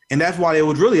was. And that's why they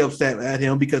was really upset at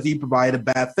him, because he provided a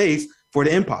bad face for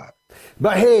the empire.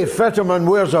 But hey, Fetterman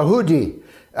wears a hoodie.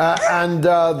 And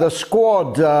the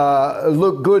Squad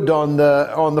look good on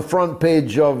the front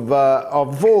page of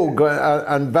Vogue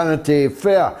and Vanity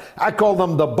Fair. I call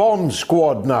them the Bomb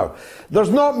Squad now. There's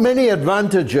not many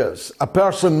advantages a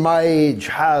person my age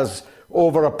has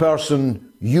over a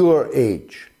person your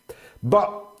age.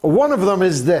 But one of them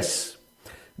is this,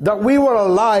 that we were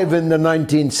alive in the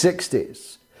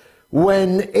 1960s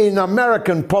when in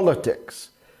American politics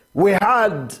we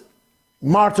had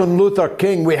Martin Luther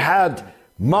King, we had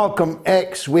Malcolm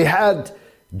X, we had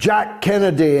Jack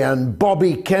Kennedy and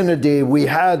Bobby Kennedy, we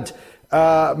had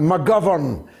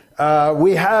McGovern,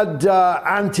 we had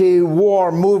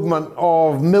anti-war movement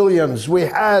of millions, we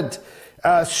had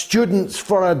Students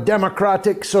for a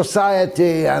Democratic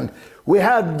Society, and we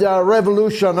had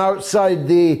revolution outside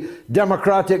the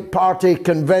Democratic Party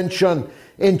convention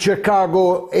in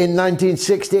Chicago in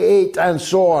 1968 and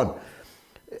so on.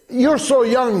 You're so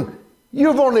young,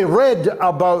 you've only read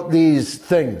about these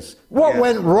things. What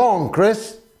went wrong,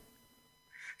 Chris?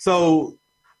 So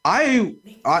in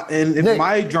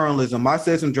my journalism, my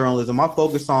citizen journalism, I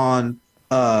focus on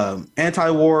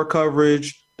anti-war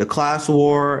coverage, the class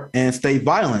war, and state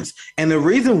violence. And the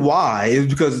reason why is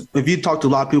because if you talk to a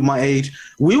lot of people my age,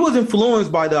 we was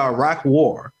influenced by the Iraq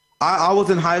War. I was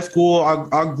in high school.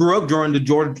 I grew up during the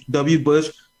George W. Bush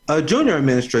Jr.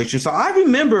 administration. So I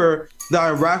remember the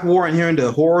Iraq War and hearing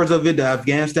the horrors of it, the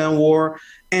Afghanistan war.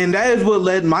 And that is what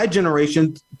led my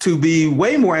generation to be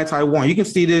way more anti-war. You can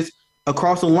see this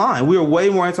across the line. We are way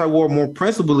more anti-war, more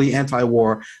principally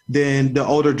anti-war than the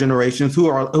older generations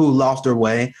who lost their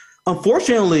way.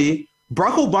 Unfortunately,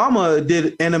 Barack Obama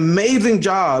did an amazing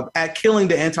job at killing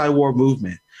the anti-war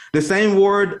movement. The same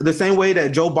way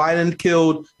that Joe Biden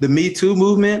killed the Me Too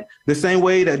movement, the same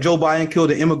way that Joe Biden killed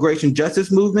the immigration justice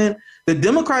movement. The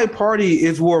Democratic Party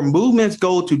is where movements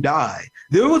go to die.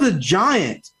 There was a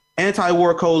giant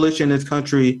anti-war coalition in this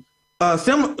country, not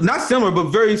similar,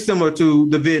 but very similar to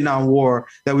the Vietnam War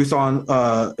that we saw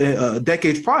in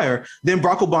decades prior. Then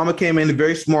Barack Obama came in, a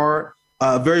very smart,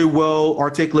 very well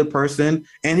articulate person,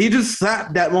 and he just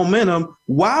slapped that momentum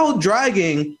while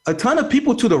dragging a ton of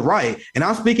people to the right. And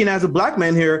I'm speaking as a black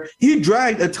man here. He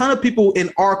dragged a ton of people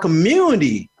in our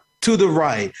community to the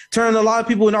right, turning a lot of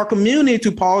people in our community to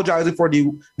apologizing for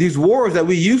these wars that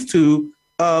we used to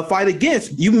fight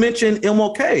against. You mentioned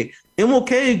MLK.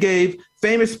 MLK gave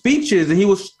famous speeches, and he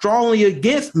was strongly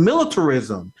against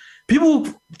militarism. People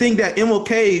think that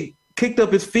MLK kicked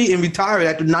up his feet and retired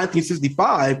after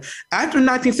 1965. After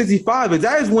 1965,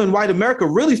 that is when white America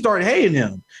really started hating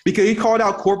him, because he called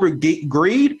out corporate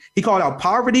greed, he called out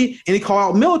poverty, and he called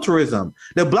out militarism.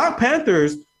 The Black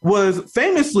Panthers was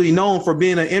famously known for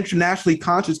being an internationally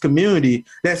conscious community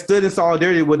that stood in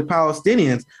solidarity with the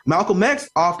Palestinians. Malcolm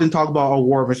X often talked about a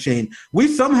war machine. We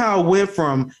somehow went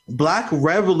from Black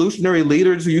revolutionary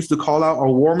leaders who used to call out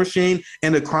a war machine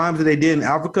and the crimes that they did in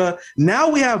Africa. Now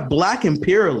we have Black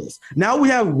imperialists. Now we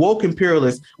have woke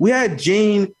imperialists. We had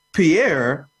Jean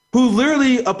Pierre, who's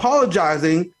literally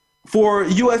apologizing for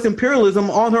U.S.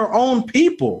 imperialism on her own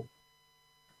people.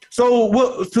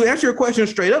 So to answer your question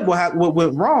straight up, what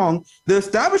went wrong, the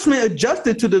establishment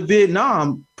adjusted to the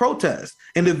Vietnam protests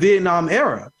and the Vietnam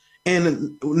era.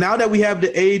 And now that we have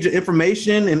the age of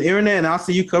information and internet, and I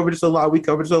see you cover this a lot, we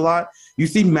cover this a lot, you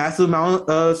see massive amount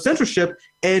of censorship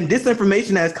and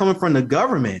disinformation that's coming from the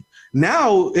government.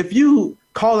 Now, if you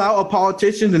call out a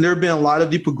politician, and there have been a lot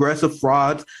of the progressive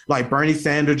frauds like Bernie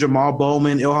Sanders, Jamal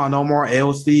Bowman, Ilhan Omar,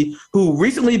 AOC, who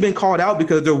recently been called out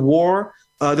because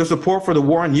their support for the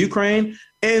war in Ukraine.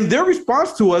 And their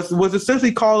response to us was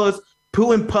essentially call us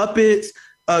Putin puppets,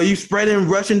 you spreading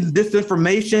Russian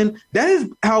disinformation. That is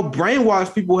how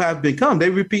brainwashed people have become. They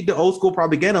repeat the old school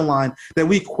propaganda line that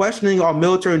we questioning our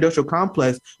military industrial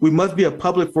complex. We must be a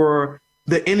puppet for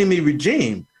the enemy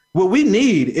regime. What we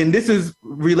need, and this is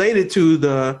related to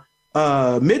the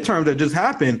midterms that just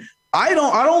happened, I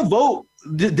don't vote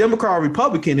Democrat or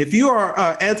Republican. If you are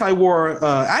an anti-war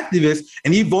activist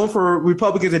and you vote for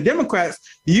Republicans and Democrats,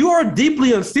 you are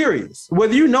deeply unserious,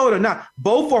 whether you know it or not.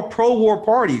 Both are pro-war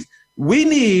parties. We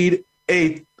need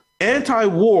a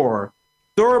anti-war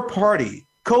third-party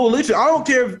coalition. I don't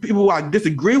care if people I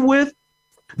disagree with.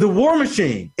 The war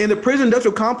machine and the prison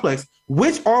industrial complex,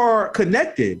 which are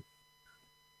connected,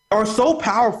 are so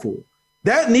powerful.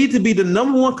 That needs to be the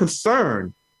number one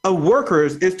concern of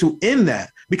workers, is to end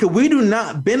that, because we do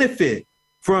not benefit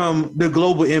from the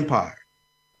global empire.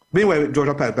 But anyway, George,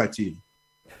 I'll pass it back to you.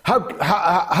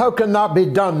 How can that be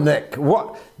done, Nick?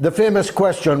 What the famous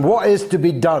question, what is to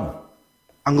be done?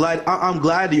 I'm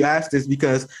glad you asked this,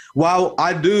 because while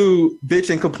I do bitch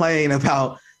and complain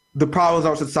about the problems of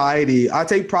our society, I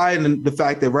take pride in the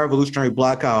fact that Revolutionary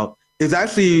Blackout is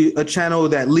actually a channel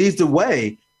that leads the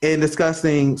way in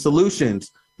discussing solutions.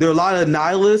 There are a lot of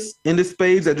nihilists in this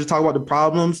space that just talk about the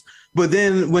problems, but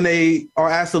then when they are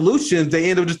asked solutions, they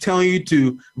end up just telling you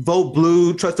to vote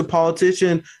blue, trust a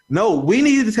politician. No, we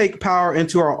need to take power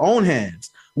into our own hands.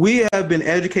 We have been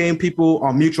educating people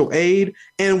on mutual aid.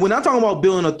 And when I'm talking about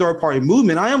building a third-party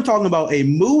movement, I am talking about a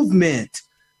movement.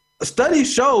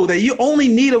 Studies show that you only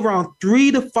need around 3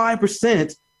 to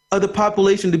 5% of the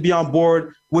population to be on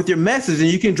board with your message, and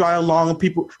you can drive along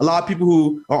a lot of people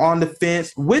who are on the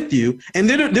fence with you. And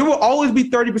there will always be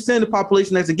 30% of the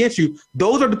population that's against you.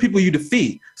 Those are the people you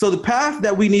defeat. So the path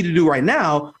that we need to do right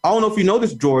now, I don't know if you know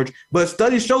this, George, but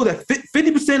studies show that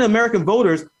 50% of American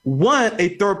voters want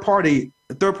a third party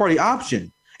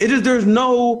option. There's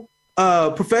no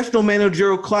professional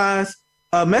managerial class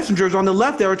messengers on the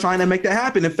left that are trying to make that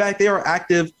happen. In fact, they are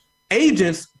active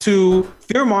agents to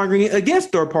fear-mongering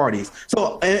against third parties.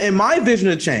 So in my vision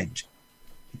of change,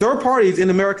 third parties in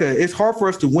America, it's hard for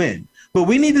us to win, but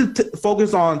we need to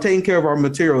focus on taking care of our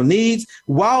material needs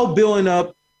while building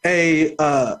up a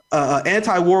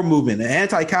anti-war movement, an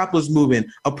anti-capitalist movement,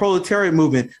 a proletariat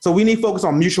movement. So we need to focus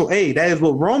on mutual aid. That is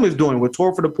what Rome is doing with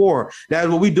Tour for the Poor. That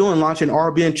is what we're doing, launching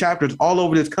RBN chapters all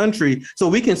over this country, so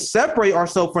we can separate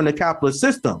ourselves from the capitalist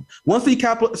system. Once we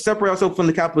separate ourselves from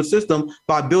the capitalist system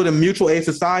by building mutual aid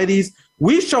societies,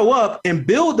 we show up and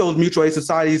build those mutual aid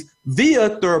societies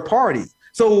via third parties.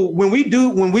 So when we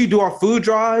do our food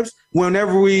drives,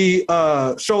 whenever we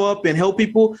show up and help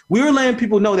people, we're letting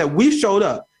people know that we showed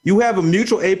up. You have a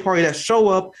mutual aid party that show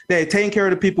up, that taking care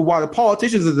of the people while the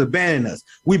politicians is abandoning us.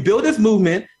 We build this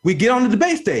movement. We get on the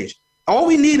debate stage. All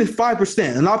we need is 5%.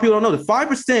 And a lot of people don't know that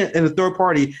 5% in the third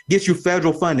party gets you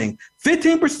federal funding.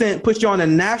 15% puts you on a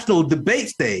national debate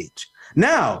stage.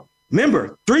 Now,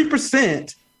 remember,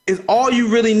 3% is all you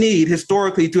really need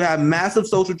historically to have massive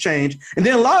social change. And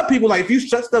then a lot of people, like, if you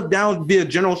shut stuff down via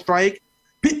general strike,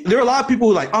 there are a lot of people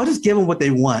who are like, oh, just give them what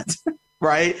they want.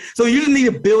 Right? So you just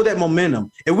need to build that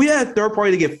momentum. If we had a third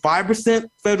party to get 5%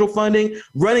 federal funding,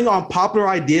 running on popular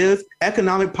ideas,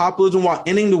 economic populism while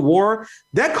ending the war,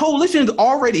 that coalition is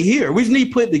already here. We just need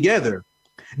to put it together.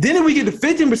 Then if we get to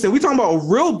 15%, we're talking about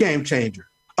a real game changer,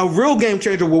 a real game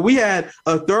changer where we had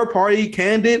a third-party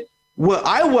candidate. What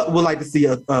I would like to see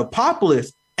a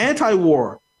populist,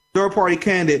 anti-war third-party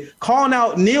candidate calling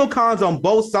out neocons on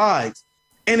both sides.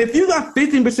 And if you got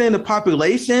 15% of the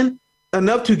population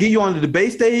enough to get you on the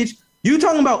debate stage, you're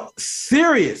talking about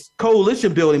serious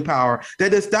coalition building power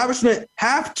that the establishment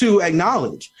have to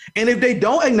acknowledge. And if they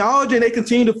don't acknowledge and they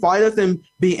continue to fight us and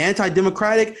be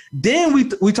anti-democratic, then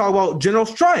we talk about general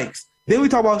strikes. Then we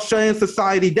talk about shutting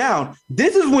society down.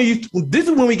 This is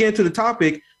when we get into the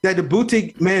topic that the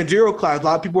boutique managerial class, a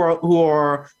lot of people who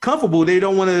are comfortable, they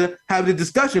don't want to have the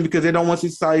discussion because they don't want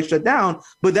society shut down.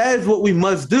 But that is what we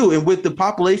must do. And with the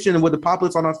population and with the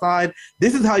populace on our side,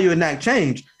 this is how you enact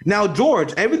change. Now,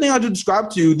 George, everything I just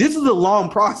described to you, this is a long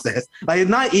process. Like, it's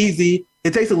not easy.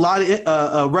 It takes a lot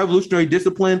of revolutionary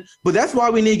discipline, but that's why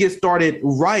we need to get started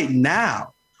right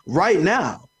now.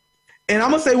 And I'm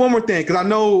going to say one more thing, because I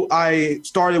know I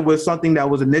started with something that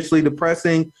was initially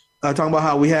depressing, talking about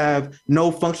how we have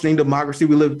no functioning democracy.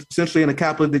 We live essentially in a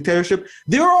capitalist dictatorship.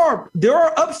 There are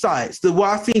upsides to what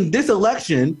I've seen this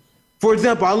election. For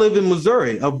example, I live in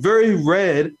Missouri, a very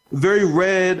red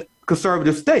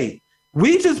conservative state.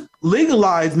 We just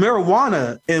legalized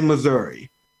marijuana in Missouri.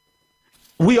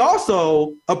 We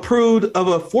also approved of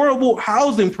an affordable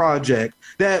housing project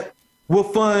that will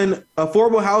fund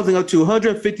affordable housing up to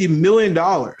 $150 million.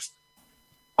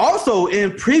 Also,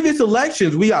 in previous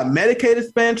elections, we got Medicaid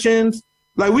expansions.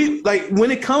 Like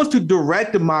when it comes to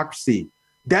direct democracy,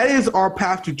 that is our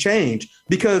path to change,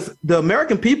 because the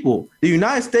American people, the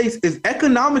United States, is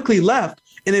economically left.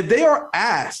 And if they are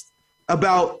asked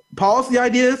about policy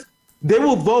ideas, they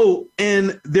will vote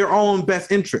in their own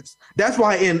best interest. That's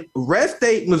why in red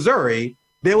state Missouri,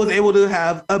 they was able to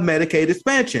have a Medicaid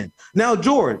expansion. Now,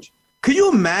 George, could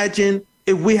you imagine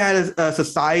if we had a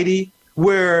society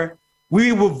where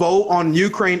we would vote on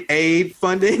Ukraine aid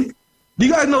funding? Do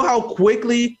you guys know how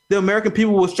quickly the American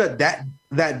people will shut that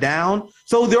down?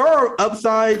 So there are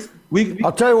upsides.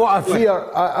 I'll tell you what I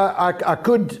fear. I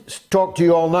could talk to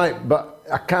you all night, but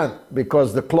I can't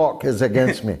because the clock is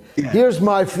against me. Yeah. Here's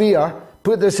my fear.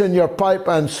 Put this in your pipe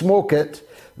and smoke it.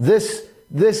 This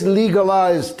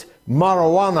legalized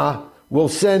marijuana will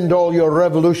send all your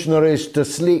revolutionaries to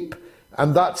sleep.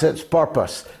 And that's its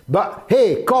purpose. But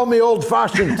hey, call me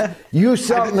old-fashioned. You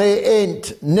certainly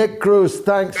ain't. Nick Cruz,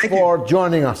 thanks for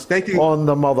joining us on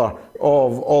the mother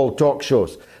of all talk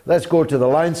shows. Let's go to the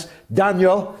lines.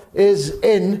 Daniel is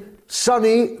in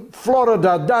sunny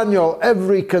Florida. Daniel,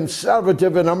 every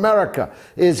conservative in America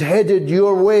is headed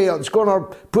your way. It's going to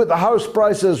put the house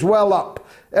prices well up.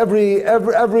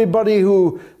 Everybody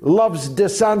who loves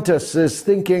DeSantis is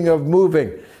thinking of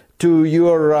moving to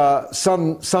your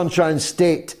sunshine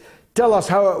state. Tell us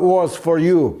how it was for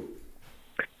you.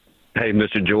 Hey,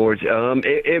 Mr. George.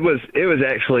 It was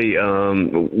actually,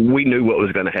 we knew what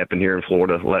was going to happen here in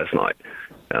Florida last night.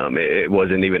 It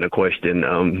wasn't even a question.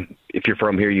 If you're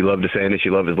from here, you love DeSantis,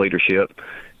 you love his leadership.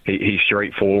 He's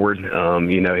straightforward.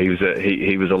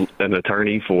 He was an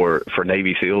attorney for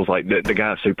Navy SEALs. Like the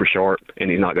guy's super sharp, and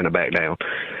he's not going to back down.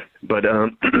 But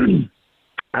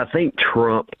I think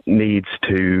Trump needs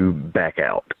to back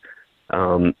out.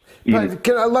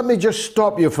 Let me just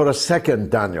stop you for a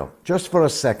second, Daniel. Just for a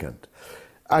second.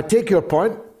 I take your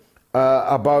point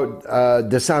about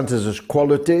DeSantis'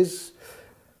 qualities,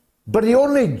 but he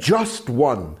only just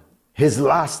won his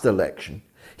last election.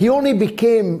 He only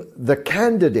became the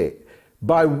candidate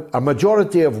by a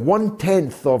majority of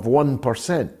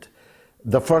 0.1%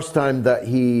 the first time that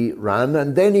he ran,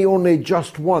 and then he only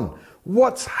just won.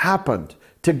 What's happened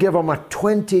to give him a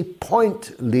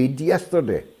 20-point lead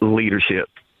yesterday? Leadership.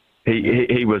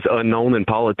 He was unknown in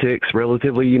politics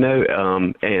relatively,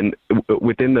 and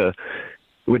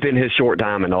within his short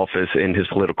time in office in his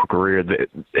political career,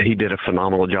 he did a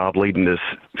phenomenal job leading this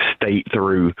state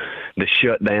through the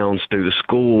shutdowns, through the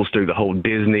schools, through the whole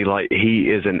Disney. Like,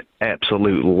 he is an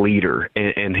absolute leader,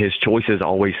 and his choices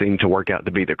always seem to work out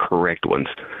to be the correct ones.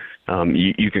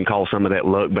 You can call some of that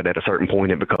luck, but at a certain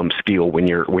point it becomes skill when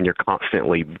you're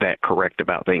constantly that correct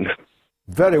about things.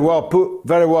 Very well put.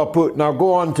 Very well put. Now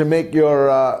go on to make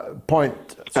your point.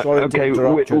 Sorry to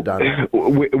interrupt you, Dan.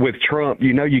 With Trump,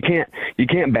 you can't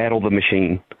battle the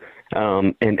machine,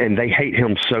 and they hate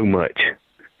him so much.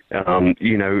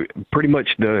 Pretty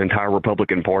much the entire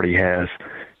Republican Party has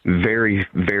very,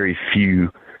 very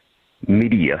few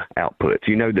media outputs.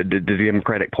 The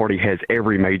Democratic Party has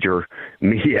every major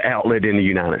media outlet in the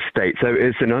United States. So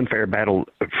it's an unfair battle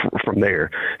from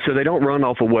there. So they don't run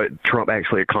off of what Trump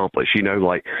actually accomplished,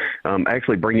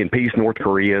 actually bringing peace North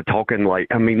Korea, talking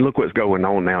look what's going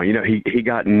on now. He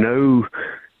got no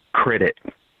credit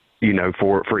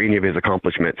for any of his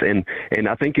accomplishments. And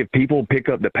I think if people pick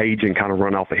up the page and kind of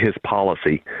run off of his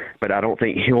policy, but I don't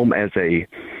think him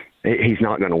he's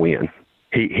not going to win.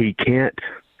 He can't.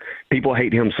 People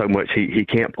hate him so much he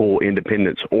can't pull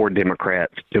independents or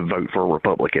Democrats to vote for a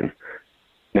Republican.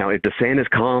 Now, if DeSantis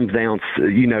calms down,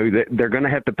 they're going to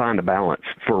have to find a balance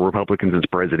for Republicans as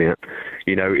president.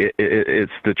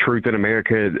 It's the truth in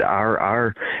America.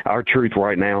 Our truth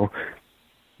right now.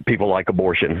 People like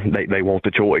abortion. They want the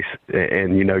choice.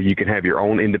 And, you can have your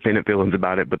own independent feelings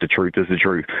about it, but the truth is the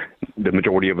truth. The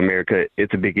majority of America,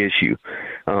 it's a big issue.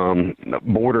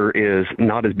 Border is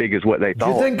not as big as what they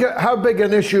thought. Do you think, how big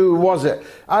an issue was it?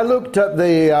 I looked at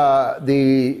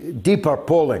the deeper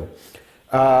polling.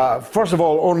 First of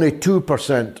all, only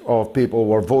 2% of people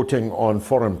were voting on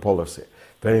foreign policy.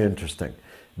 Very interesting.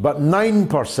 But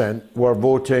 9% were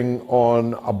voting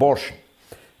on abortion.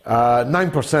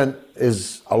 9%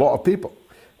 is a lot of people.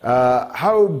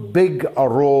 How big a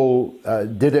role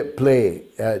did it play,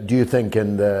 do you think,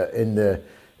 in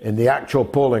the actual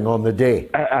polling on the day?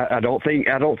 I don't think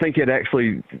it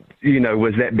actually,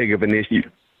 was that big of an issue.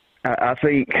 I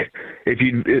think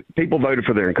if people voted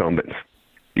for their incumbents,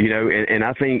 and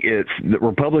I think it's the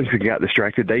Republicans got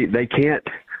distracted. They can't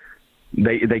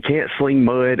sling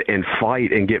mud and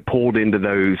fight and get pulled into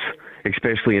those,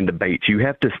 especially in debates.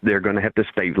 They're going to have to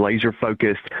stay laser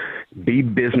focused, be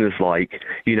businesslike,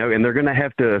 and they're going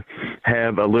to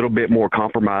have a little bit more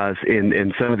compromise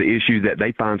in some of the issues that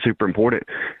they find super important.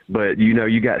 But,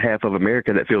 you got half of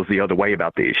America that feels the other way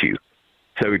about the issue.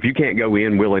 So if you can't go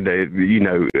in willing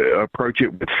to, approach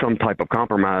it with some type of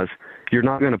compromise, you're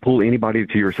not going to pull anybody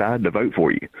to your side to vote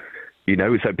for you.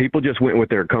 So people just went with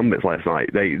their incumbents last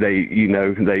night. They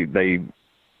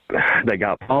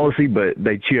got policy, but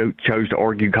they chose to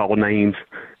argue, call names.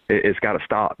 It's got to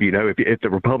stop. If the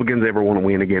Republicans ever want to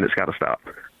win again, it's got to stop.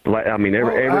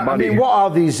 Everybody. What are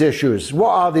these issues?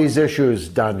 What are these issues,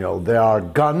 Daniel? They are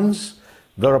guns.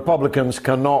 The Republicans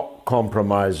cannot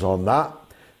compromise on that.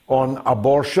 On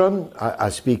abortion, I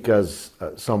speak as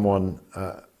someone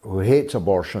who hates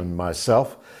abortion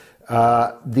myself.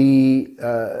 The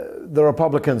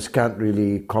Republicans can't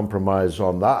really compromise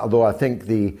on that, although I think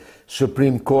the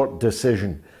Supreme Court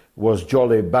decision was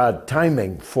jolly bad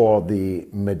timing for the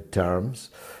midterms,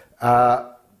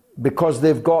 because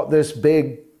they've got this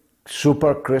big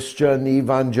super Christian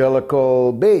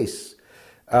evangelical base.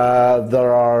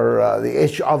 There are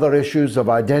the other issues of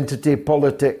identity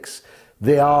politics.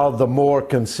 They are the more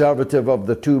conservative of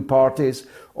the two parties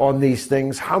on these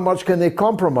things. How much can they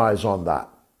compromise on that?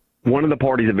 One of the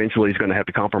parties eventually is going to have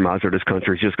to compromise, or this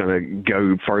country is just going to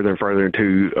go further and further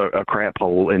into a crap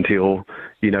hole until,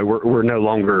 we're no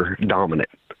longer dominant.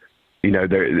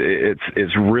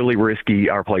 It's really risky,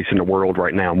 our place in the world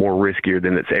right now, more riskier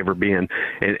than it's ever been.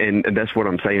 And that's what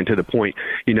I'm saying, to the point,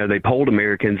 they polled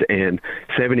Americans and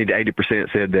 70 to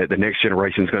 80% said that the next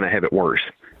generation is going to have it worse.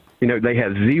 They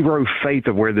have zero faith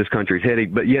of where this country's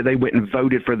headed, but yet they went and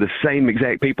voted for the same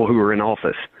exact people who were in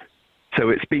office. So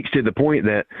it speaks to the point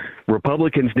that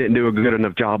Republicans didn't do a good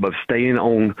enough job of staying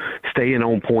on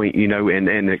point,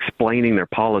 and explaining their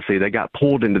policy. They got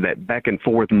pulled into that back and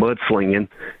forth mudslinging,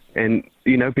 and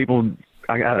people,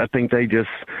 I think they just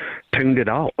tuned it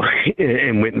out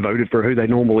and went and voted for who they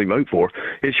normally vote for.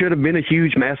 It should have been a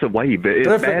huge, massive wave.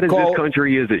 As bad as this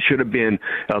country is, it should have been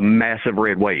a massive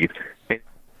red wave,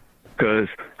 because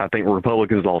I think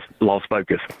Republicans lost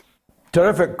focus.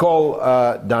 Terrific call,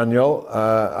 Daniel.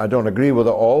 I don't agree with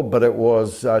it all, but it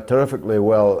was terrifically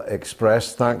well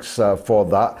expressed. Thanks for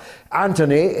that.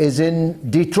 Anthony is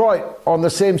in Detroit on the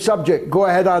same subject. Go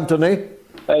ahead, Anthony.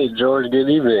 Hey, George. Good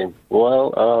evening.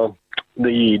 Well,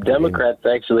 the Democrats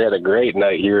actually had a great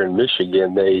night here in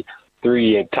Michigan.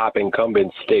 Three top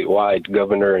incumbents statewide,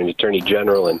 governor and attorney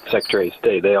general and secretary of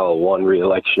state, they all won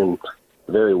re-election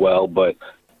very well,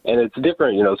 and it's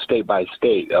different, state by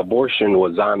state. Abortion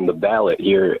was on the ballot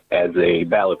here as a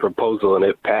ballot proposal, and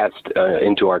it passed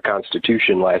into our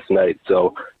Constitution last night.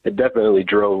 So it definitely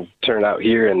drove turnout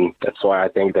here, and that's why I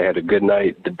think they had a good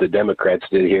night, the Democrats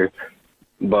did here.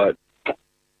 But,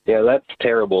 that's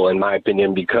terrible in my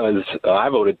opinion, because I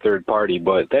voted third party,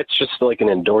 but that's just like an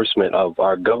endorsement of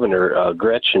our governor,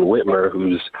 Gretchen Whitmer,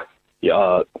 who's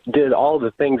did all the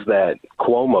things that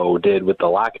Cuomo did with the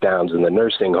lockdowns and the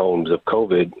nursing homes of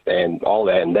COVID and all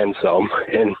that, and then some.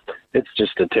 And it's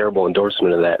just a terrible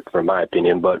endorsement of that, from my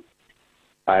opinion. But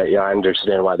I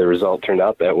understand why the result turned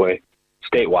out that way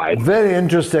statewide. Very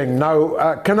interesting.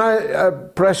 Now, can I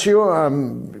press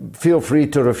you? Feel free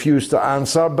to refuse to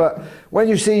answer. But when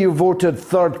you say you voted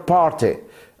third party,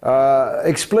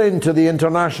 explain to the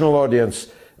international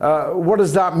audience What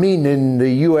does that mean in the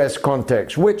U.S.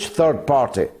 context? Which third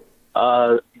party?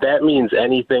 That means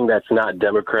anything that's not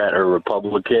Democrat or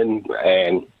Republican,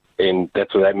 and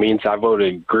that's what that means. I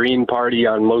voted Green Party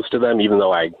on most of them, even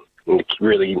though I'm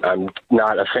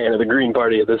not a fan of the Green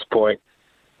Party at this point.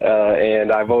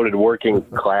 And I voted Working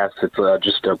Class. It's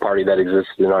just a party that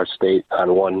exists in our state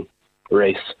on one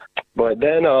race. But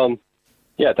then,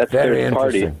 that's their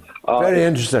party. Very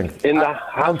interesting.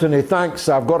 Anthony, thanks.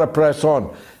 I've got to press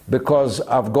on because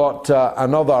I've got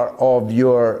another of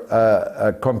your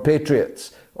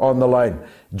compatriots on the line.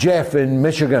 Jeff in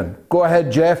Michigan. Go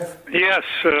ahead, Jeff. Yes,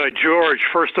 George,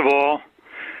 first of all,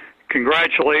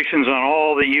 congratulations on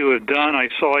all that you have done. I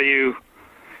saw you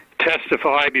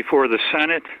testify before the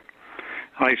Senate.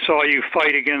 I saw you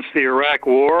fight against the Iraq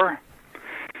War.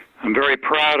 I'm very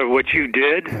proud of what you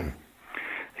did, and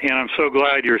I'm so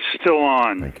glad you're still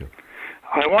on. Thank you.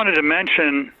 I wanted to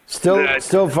mention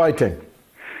still fighting.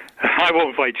 I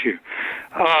won't fight you.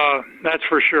 That's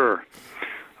for sure.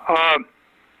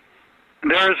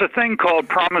 There is a thing called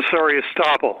promissory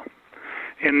estoppel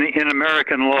in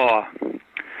American law.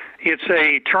 It's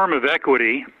a term of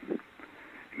equity,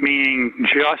 meaning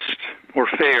just or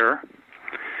fair,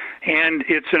 and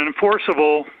it's an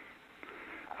enforceable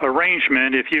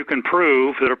arrangement if you can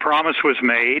prove that a promise was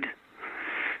made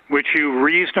which you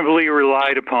reasonably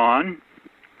relied upon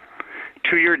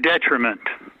to your detriment.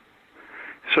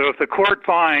 So if the court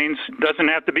finds, it doesn't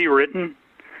have to be written,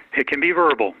 it can be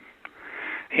verbal.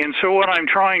 And so what I'm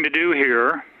trying to do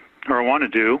here, or I want to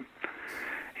do,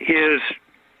 is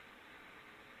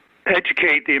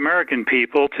educate the American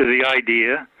people to the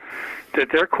idea that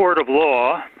their court of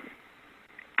law,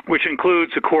 which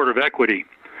includes the court of equity,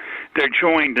 they're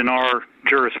joined in our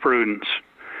jurisprudence.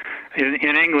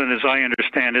 In England, as I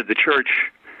understand it, the church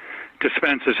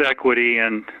dispenses equity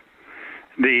and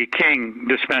the king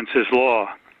dispenses law.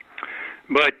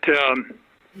 But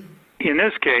in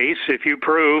this case, if you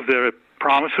prove that a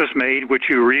promise was made which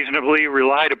you reasonably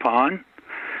relied upon,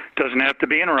 doesn't have to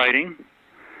be in writing,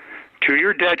 to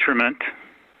your detriment,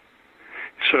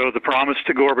 so the promise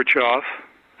to Gorbachev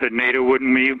that NATO wouldn't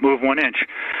move 1 inch.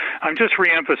 I'm just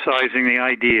reemphasizing the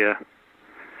idea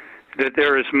that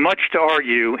there is much to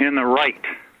argue in the right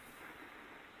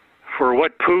for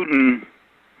what Putin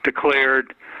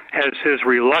declared as his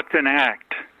reluctant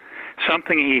act,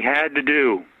 something he had to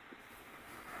do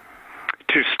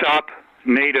to stop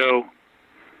NATO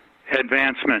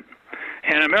advancement.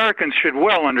 And Americans should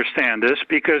well understand this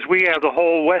because we have the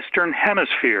whole Western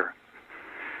Hemisphere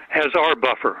as our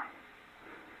buffer.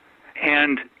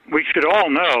 And we should all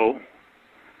know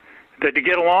that to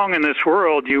get along in this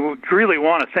world, you really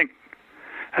want to think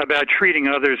about treating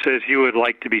others as you would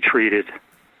like to be treated.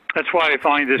 That's why I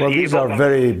find this evil. These are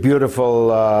very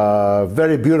beautiful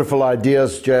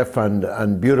ideas, Jeff,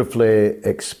 and beautifully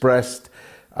expressed.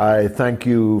 I thank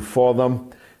you for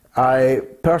them. I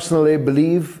personally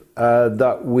believe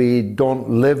that we don't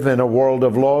live in a world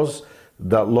of laws,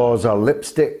 that laws are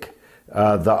lipstick,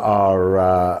 that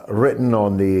are written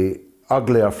on the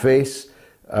uglier face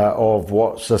of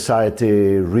what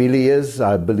society really is.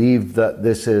 I believe that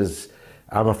this is,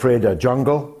 I'm afraid, a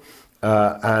jungle,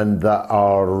 and that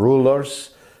our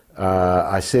rulers,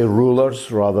 I say rulers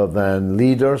rather than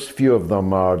leaders, few of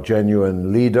them are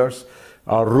genuine leaders,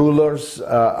 our rulers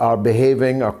are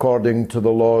behaving according to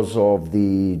the laws of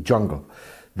the jungle.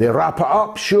 They wrap it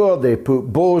up, sure, they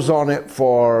put bows on it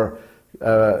for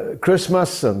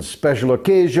Christmas and special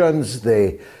occasions.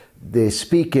 They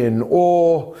speak in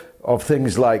awe of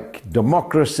things like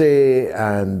democracy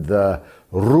and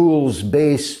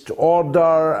rules-based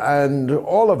order and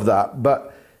all of that,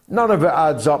 but none of it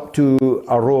adds up to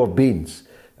a row of beans.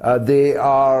 They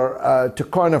are, to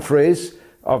coin a phrase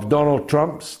of Donald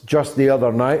Trump's just the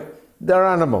other night, they're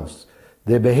animals.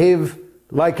 They behave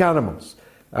like animals.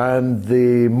 And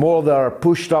the more they're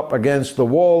pushed up against the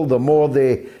wall, the more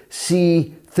they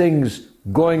see things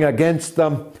going against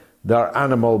them, their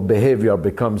animal behavior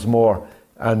becomes more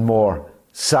and more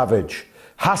savage.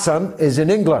 Hassan is in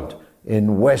England,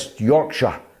 in West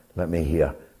Yorkshire. Let me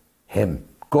hear him.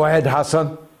 Go ahead,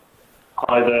 Hassan.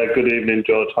 Hi there. Good evening,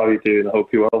 George. How are you doing? I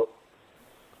hope you're well.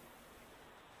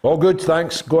 All good,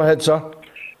 thanks. Go ahead, sir.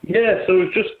 Yeah, so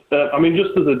just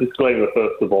as a disclaimer,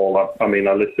 first of all, I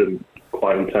listen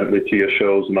quite intently to your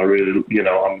shows, and I really,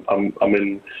 I'm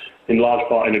in large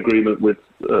part in agreement with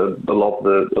a lot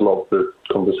of the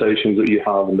conversations that you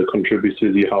have and the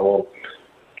contributors you have on.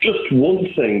 Just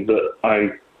one thing that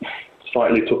I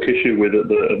slightly took issue with at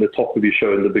the top of your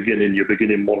show in the beginning, your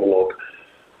beginning monologue,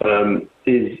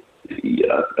 is,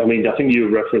 I think you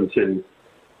were referencing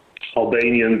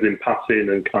Albanians in passing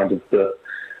and kind of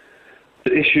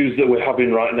the issues that we're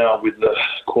having right now with the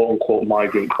quote-unquote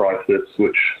migrant crisis,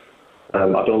 which I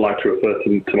don't like to refer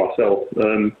to myself.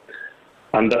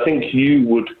 And I think you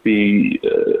would be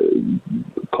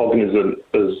cognizant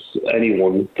as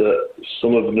anyone that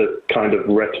some of the kind of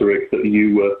rhetoric that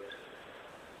you were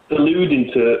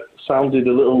alluding to sounded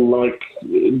a little like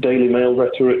Daily Mail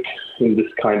rhetoric in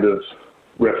this kind of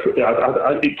reference.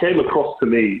 It came across to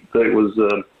me that it was,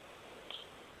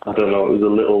 I don't know, it was a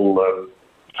little,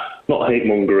 not hate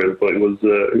mongering, but it was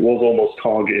almost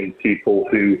targeting people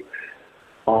who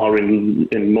are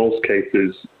in most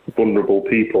cases vulnerable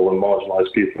people and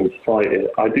marginalised people in society.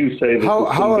 I do say this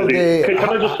as somebody. Can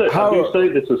I just say? I do say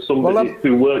this as somebody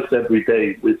who works every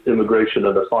day with immigration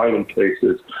and asylum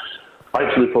cases. I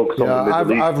actually focus on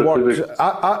the Middle East.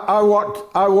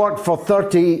 I worked for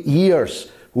 30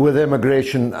 years with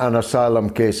immigration and asylum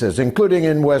cases, including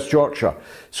in West Yorkshire.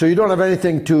 So you don't have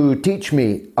anything to teach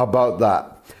me about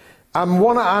that. I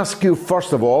want to ask you,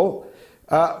 first of all,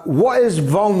 what is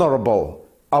vulnerable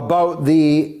about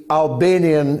the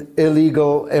Albanian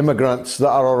illegal immigrants that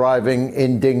are arriving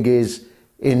in dinghies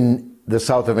in the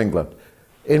south of England?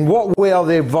 In what way are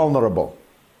they vulnerable?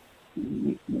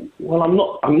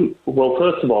 Well, well,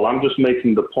 first of all, I'm just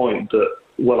making the point that,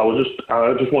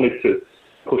 I just wanted to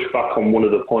push back on one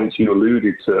of the points you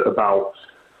alluded to about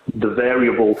the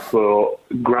variable for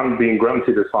being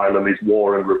granted asylum is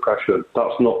war and repression.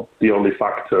 That's not the only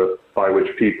factor by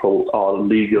which people are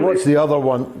legally... What's the other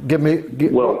one? These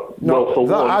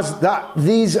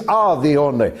are the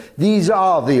only. These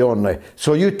are the only.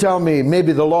 So you tell me,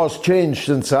 maybe the law's changed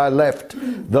since I left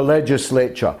the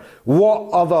legislature. What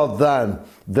other than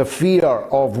the fear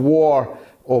of war,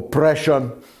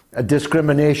 oppression,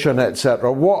 discrimination,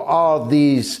 etc., what are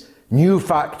these new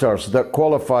factors that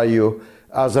qualify you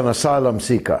as an asylum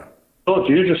seeker? George,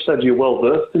 you just said you're well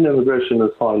versed in immigration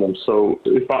and asylum. So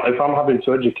if I'm having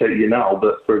to educate you now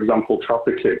that, for example,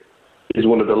 trafficking is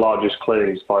one of the largest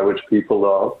claims by which people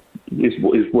are, is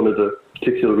one of the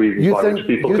particular reasons by which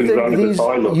people can grant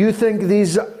asylum.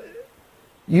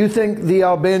 You think the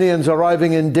Albanians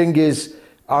arriving in dinghies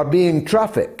are being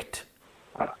trafficked?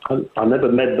 I never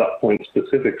made that point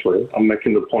specifically. I'm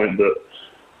making the point that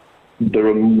there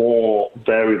are more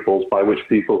variables by which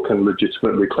people can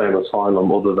legitimately claim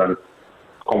asylum other than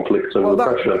conflict and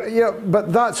repression.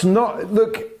 But that's not...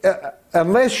 Look,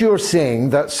 unless you're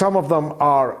saying that some of them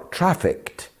are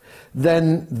trafficked,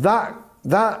 then that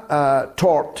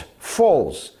tort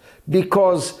falls.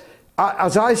 Because,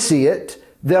 as I see it,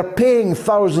 they're paying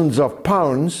thousands of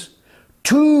pounds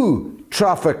to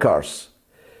traffickers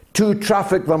to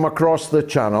traffic them across the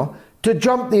channel to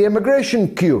jump the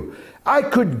immigration queue. I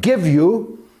could give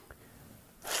you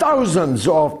thousands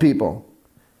of people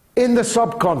in the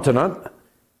subcontinent,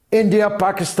 India,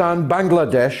 Pakistan,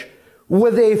 Bangladesh,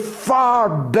 with a far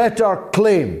better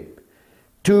claim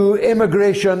to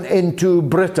immigration into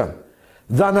Britain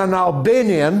than an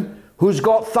Albanian who's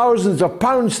got thousands of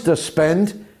pounds to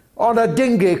spend on a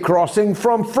dinghy crossing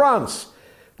from France.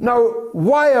 Now,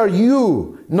 why are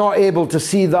you not able to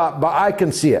see that, but I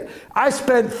can see it? I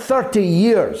spent 30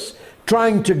 years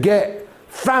trying to get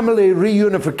family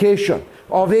reunification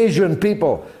of Asian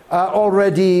people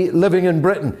already living in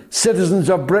Britain, citizens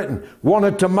of Britain,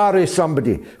 wanted to marry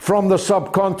somebody from the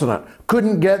subcontinent,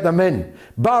 couldn't get them in.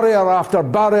 Barrier after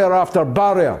barrier after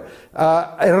barrier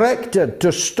erected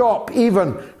to stop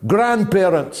even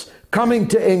grandparents coming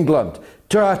to England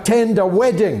to attend a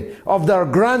wedding of their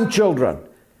grandchildren.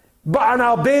 But an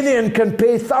Albanian can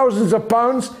pay thousands of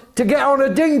pounds to get on a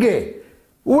dinghy.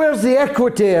 Where's the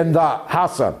equity in that,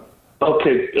 Hassan?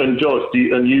 Okay, and George,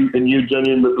 you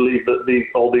genuinely believe that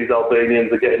all these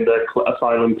Albanians are getting their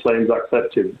asylum claims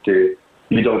accepted? Do you?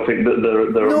 You don't think that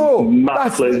there are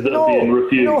mass claims that are being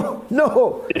refused?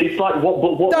 No. It's like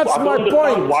what? That's my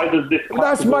point. Why does this?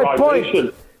 That's my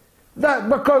point.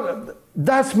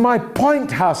 That's my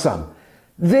point, Hassan.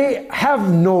 They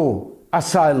have no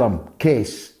asylum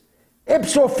case.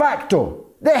 Ipso facto,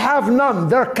 they have none.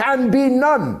 There can be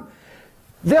none.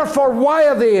 Therefore, why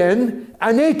are they in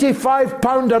an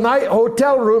 £85 a night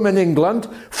hotel room in England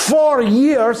 4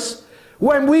 years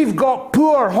when we've got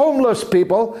poor homeless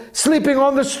people sleeping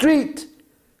on the street?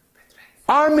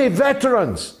 Army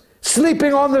veterans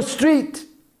sleeping on the street.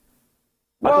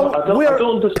 Well,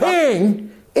 we're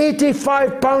paying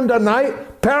 £85 a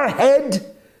night per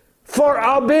head for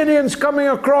Albanians coming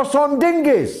across on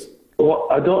dinghies. Well,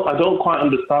 I don't quite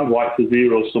understand why it's a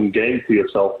zero-sum game for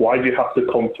yourself. Why do you have to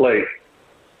conflate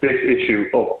this issue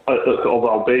of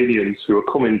Albanians who are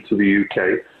coming to the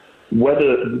UK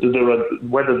whether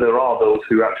there are those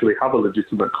who actually have a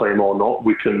legitimate claim or not,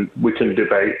 we can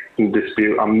debate and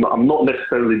dispute. I'm not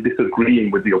necessarily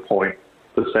disagreeing with your point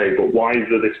per se, but why is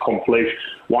there this conflation?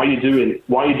 Why are you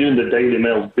doing the Daily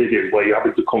Mail's bidding where you're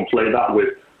having to conflate that with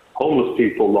homeless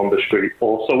people on the street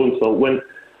or so and so when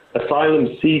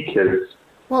asylum seekers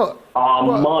are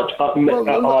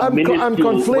minuscule? I'm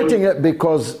conflating it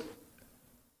because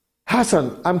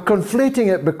Hassan, I'm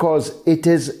conflating it because it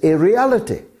is a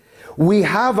reality. We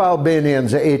have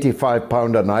Albanians at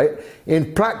 £85 a night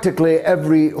in practically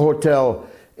every hotel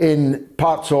in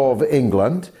parts of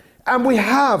England, and we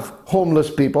have homeless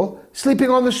people sleeping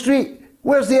on the street.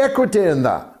 Where's the equity in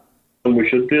that? And we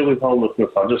should deal with homelessness.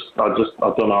 I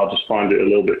don't know. I just find it a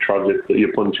little bit tragic that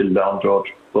you're punching down,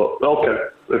 George. But okay,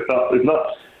 if I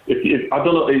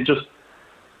don't know.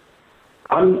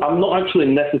 I'm not actually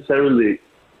necessarily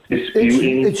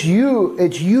disputing. It's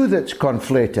you that's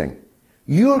conflating.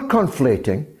 You're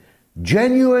conflating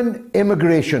genuine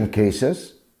immigration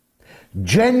cases,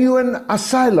 genuine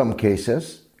asylum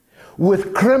cases,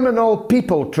 with criminal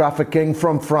people trafficking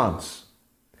from France.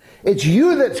 It's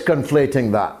you that's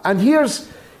conflating that. And here's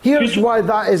why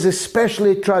that is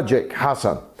especially tragic,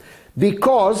 Hassan.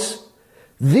 Because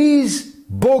these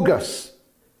bogus,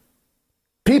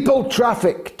 people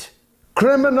trafficked,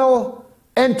 criminal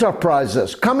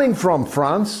enterprises coming from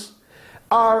France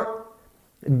are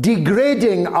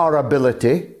degrading our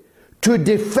ability to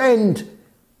defend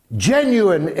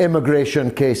genuine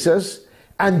immigration cases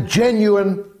and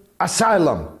genuine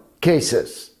asylum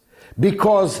cases,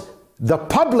 because the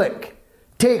public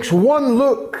takes one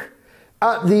look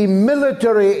at the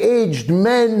military-aged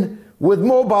men with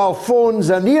mobile phones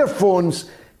and earphones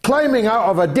climbing out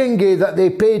of a dinghy that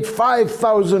they paid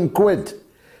 5,000 quid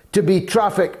to be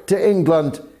trafficked to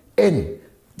England in.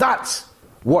 That's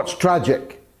what's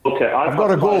tragic. Okay, I've got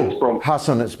to go,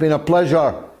 Hassan. It's been a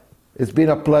pleasure. It's been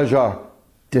a pleasure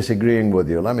disagreeing with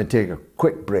you. Let me take a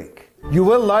quick break. You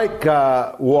will like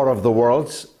War of the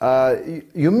Worlds.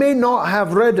 You may not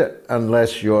have read it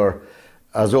unless you're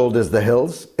as old as the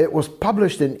hills. It was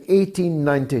published in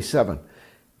 1897,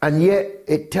 and yet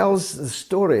it tells the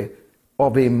story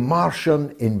of a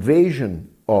Martian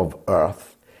invasion of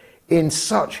Earth in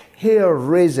such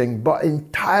hair-raising but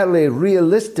entirely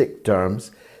realistic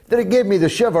terms that it gave me the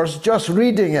shivers just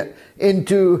reading it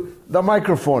into the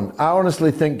microphone. I honestly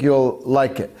think you'll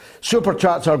like it. Super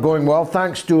chats are going well.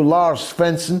 Thanks to Lars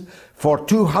Svensson for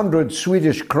 200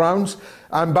 Swedish crowns.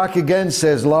 I'm back again,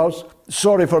 says Lars.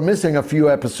 Sorry for missing a few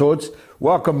episodes.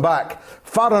 Welcome back.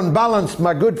 Farron Balanced,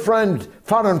 my good friend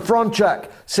Farron Fronchak,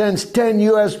 sends $10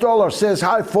 US, says,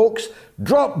 hi folks,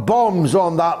 drop bombs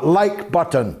on that like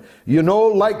button. You know,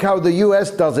 like how the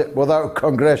US does it without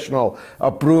congressional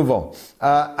approval.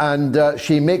 And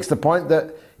she makes the point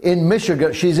that in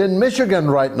Michigan, she's in Michigan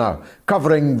right now,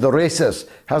 covering the races,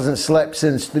 hasn't slept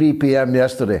since 3 p.m.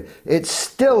 yesterday. It's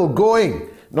still going.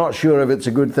 Not sure if it's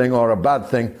a good thing or a bad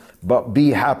thing, but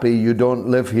be happy you don't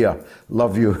live here.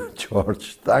 Love you,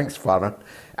 George. Thanks, Farron.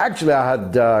 Actually, I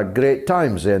had great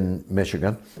times in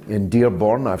Michigan, in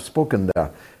Dearborn. I've spoken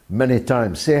there many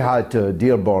times. Say hi to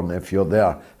Dearborn if you're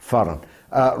there, Farron.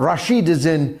 Rashid is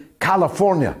in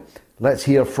California. Let's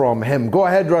hear from him. Go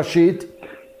ahead, Rashid.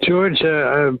 George,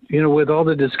 with all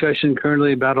the discussion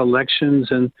currently about elections,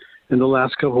 and in the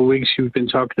last couple of weeks you've been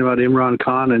talking about Imran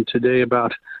Khan and today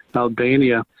about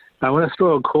Albania, I want to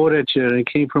throw a quote at you, and it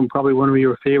came from probably one of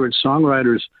your favorite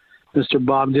songwriters. Mr.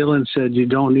 Bob Dylan said, you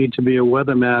don't need to be a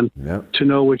weatherman to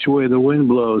know which way the wind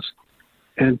blows.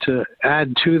 And to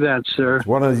add to that, sir...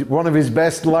 One of his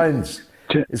best lines.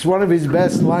 It's one of his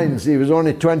best lines. He was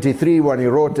only 23 when he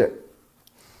wrote it.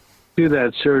 To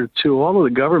that, sir, to all of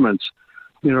the governments,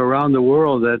 around the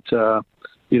world that,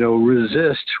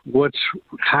 resist what's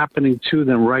happening to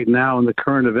them right now in the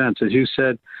current events. As you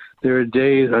said, there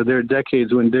are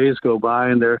decades when days go by,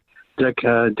 and there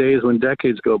are days when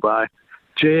decades go by.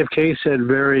 JFK said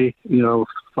very,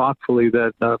 thoughtfully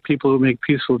that people who make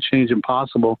peaceful change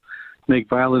impossible make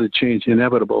violent change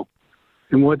inevitable.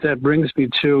 And what that brings me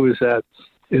to is that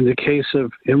in the case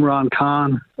of Imran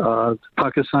Khan, the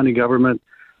Pakistani government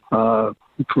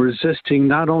resisting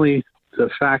not only the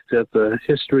fact that the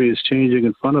history is changing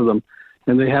in front of them,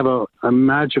 and they have a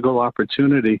magical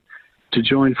opportunity to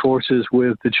join forces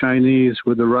with the Chinese,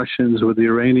 with the Russians, with the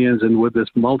Iranians, and with this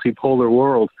multipolar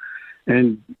world,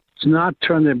 and to not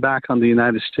turn their back on the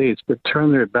United States, but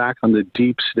turn their back on the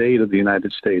deep state of the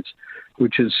United States,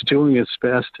 which is doing its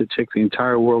best to take the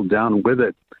entire world down with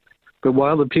it. But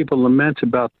while the people lament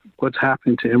about what's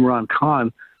happening to Imran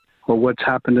Khan, or what's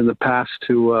happened in the past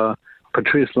to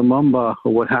Patrice Lumumba,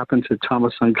 or what happened to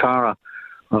Thomas Sankara,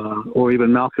 or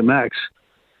even Malcolm X.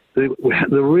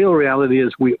 The real reality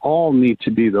is we all need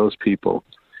to be those people.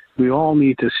 We all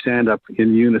need to stand up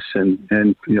in unison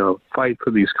and, fight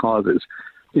for these causes.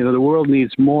 The world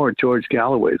needs more George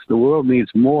Galloways. The world needs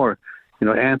more,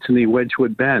 Anthony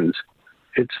Wedgwood Benns.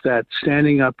 It's that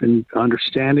standing up and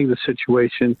understanding the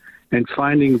situation and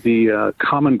finding the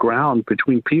common ground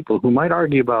between people who might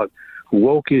argue about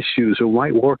woke issues or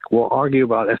might argue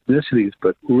about ethnicities,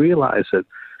 but realize that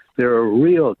there are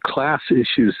real class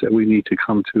issues that we need to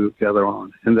come together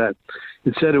on, and that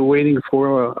instead of waiting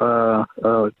for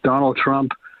Donald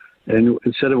Trump and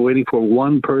instead of waiting for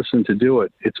one person to do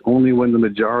it, it's only when the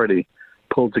majority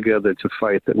pull together to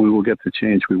fight that we will get the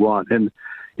change we want. And,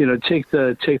 take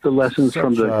the lessons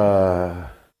from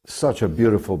such a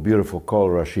beautiful, beautiful call,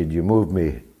 Rashid. You moved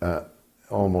me,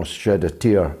 almost shed a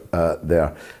tear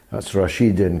there. That's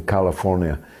Rashid in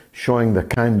California, showing the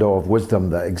kind of wisdom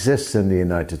that exists in the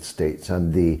United States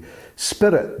and the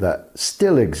spirit that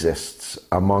still exists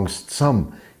amongst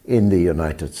some in the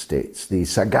United States. The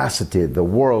sagacity, the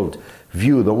world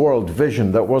view, the world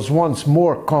vision that was once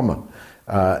more common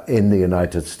in the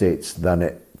United States than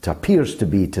it appears to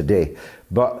be today.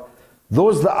 But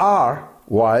those that are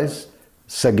wise,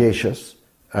 sagacious,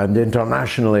 and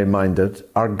internationally minded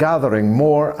are gathering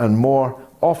more and more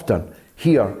often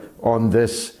here on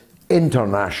this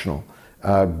international,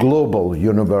 global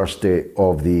University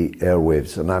of the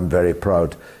Airwaves. And I'm very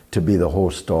proud to be the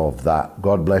host of that.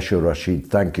 God bless you, Rashid.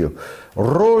 Thank you.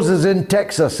 Rose is in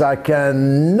Texas. I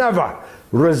can never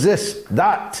resist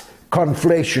that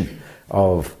conflation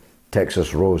of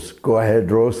Texas Rose. Go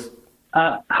ahead, Rose.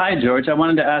 Hi, George. I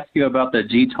wanted to ask you about the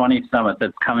G20 summit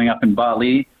that's coming up in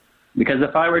Bali. Because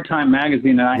if I were Time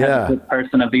Magazine and I had to pick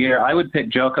Person of the Year, I would pick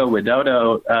Joko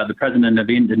Widodo, the president of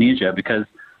Indonesia, because,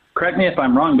 correct me if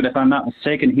I'm wrong, but if I'm not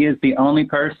mistaken, he is the only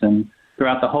person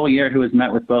throughout the whole year who has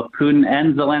met with both Putin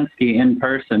and Zelensky in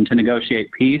person to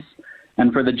negotiate peace.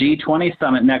 And for the G20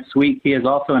 summit next week, he has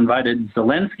also invited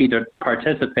Zelensky to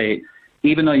participate,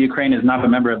 even though Ukraine is not a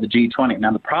member of the G20.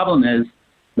 Now, the problem is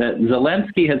that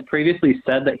Zelensky has previously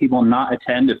said that he will not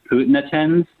attend if Putin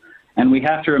attends. And we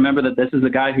have to remember that this is a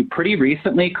guy who pretty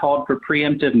recently called for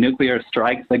preemptive nuclear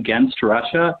strikes against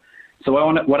Russia. So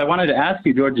what I wanted to ask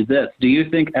you, George, is this. Do you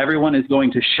think everyone is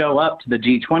going to show up to the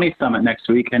G20 summit next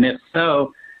week? And if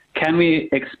so, can we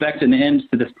expect an end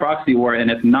to this proxy war? And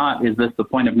if not, is this the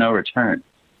point of no return?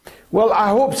 Well, I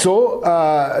hope so.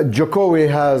 Jokowi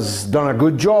has done a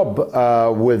good job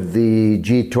with the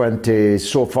G20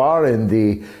 so far in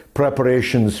the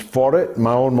preparations for it.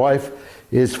 My own wife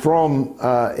is from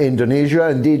Indonesia.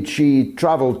 Indeed, she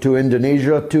traveled to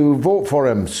Indonesia to vote for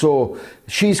him. So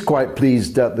she's quite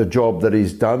pleased at the job that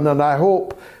he's done. And I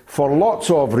hope for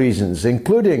lots of reasons,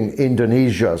 including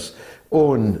Indonesia's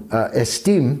own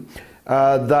esteem,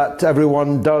 that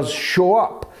everyone does show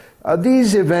up.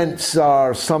 These events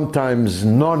are sometimes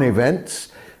non-events,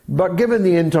 but given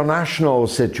the international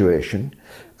situation,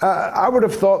 I would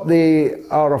have thought they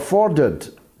are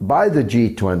afforded by the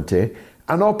G20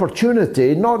 an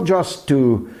opportunity not just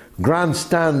to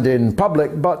grandstand in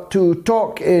public, but to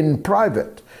talk in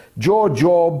private.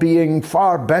 Jaw being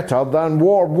far better than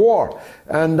war.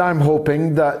 And I'm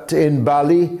hoping that in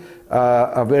Bali,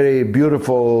 a very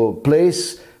beautiful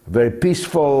place, a very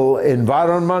peaceful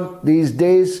environment these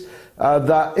days,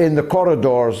 that in the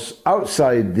corridors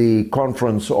outside the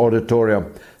conference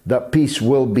auditorium, that peace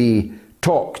will be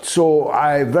talked. So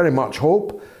I very much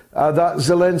hope that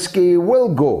Zelensky will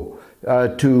go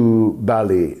to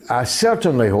Bali. I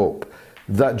certainly hope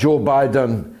that Joe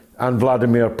Biden and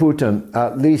Vladimir Putin,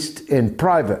 at least in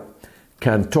private,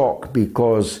 can talk,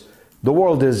 because the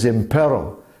world is in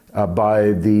peril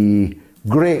by the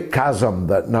great chasm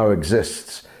that now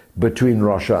exists between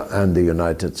Russia and the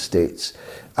United States.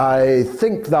 I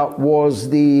think that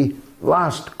was the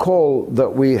last call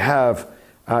that we have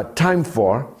time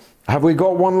for. Have we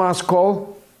got one last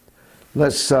call?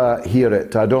 Let's hear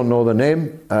it. I don't know the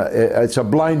name. It's a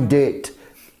blind date.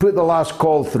 Put the last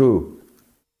call through.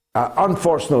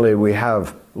 Unfortunately, we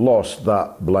have lost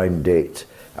that blind date.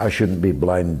 I shouldn't be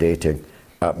blind dating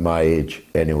at my age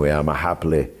anyway. I'm a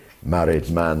happily married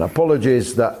man.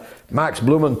 Apologies that Max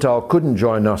Blumenthal couldn't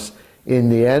join us in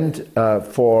the end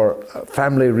for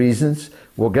family reasons.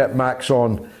 We'll get Max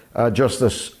on just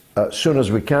as soon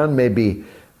as we can, maybe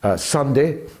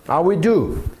Sunday. We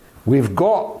do. We've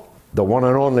got the one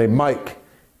and only Mike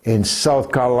in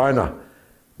South Carolina.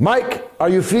 Mike, are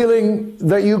you feeling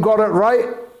that you got it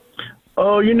right?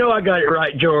 Oh, you know I got it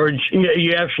right, George.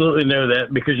 You absolutely know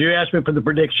that, because you asked me for the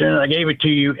prediction, and I gave it to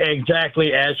you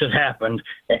exactly as it happened,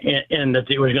 and that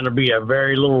it was going to be a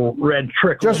very little red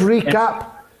trickle. Just recap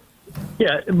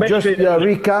Yeah, just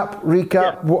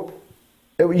recap.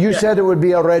 You said it would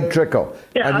be a red trickle,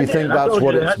 and you think that's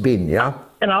what it's been, yeah?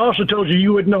 And I also told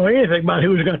you wouldn't know anything about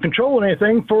who was going to control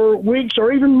anything for weeks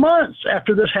or even months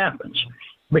after this happens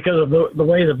because of the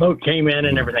way the vote came in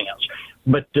and everything else.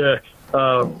 But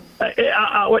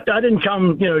I didn't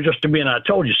come, just to be an I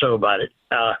told you so about it.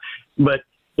 But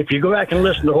if you go back and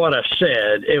listen to what I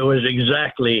said, it was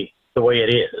exactly the way it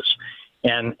is.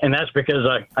 And that's because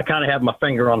I kind of have my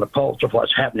finger on the pulse of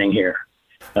what's happening here.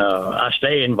 I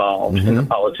stay involved in the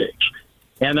politics.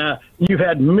 And you've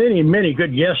had many, many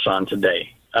good guests on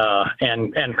today,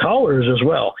 and callers as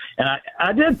well. And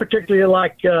I did particularly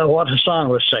like what Hassan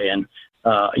was saying,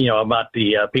 about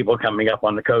the people coming up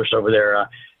on the coast over there.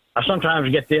 I sometimes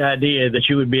get the idea that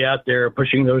you would be out there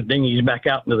pushing those dinghies back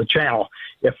out into the channel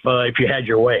if you had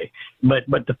your way. But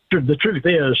the truth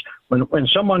is, when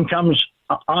someone comes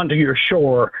onto your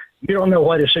shore, you don't know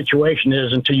what his situation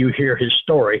is until you hear his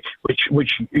story,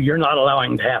 which you're not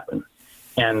allowing to happen.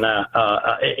 And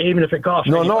even if it costs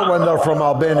not when they're from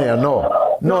Albania.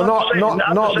 Not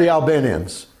the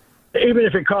Albanians. Even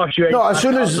if it costs you. No, as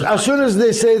soon as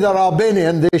they say they're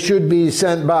Albanian, they should be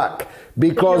sent back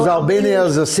because Albania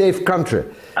is a safe country.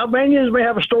 Albanians may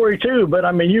have a story too, but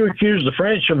I mean, you accuse the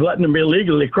French of letting them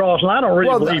illegally cross, and I don't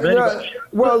really believe anybody.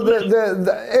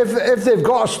 If they've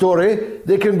got a story,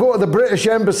 they can go to the British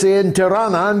Embassy in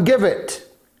Tirana and give it.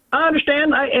 I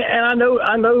understand, and I know,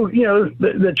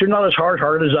 that you're not as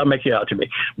hard-hearted as I make you out to be.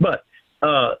 But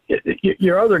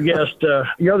your other guest,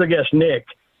 Nick,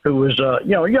 who was a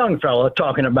young fella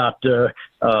talking about the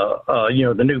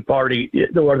new party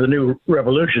or the new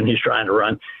revolution he's trying to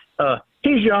run.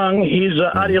 He's young, he's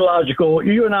ideological.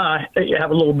 You and I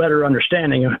have a little better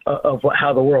understanding of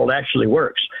how the world actually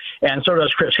works, and so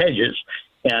does Chris Hedges.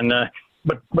 And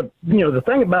but the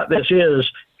thing about this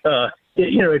is.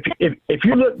 If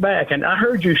you look back, and I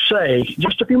heard you say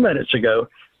just a few minutes ago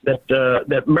that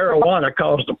marijuana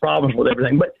caused the problems with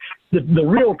everything, but the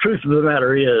real truth of the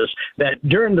matter is that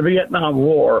during the Vietnam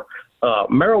War,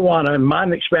 marijuana and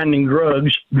mind-expanding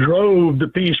drugs drove the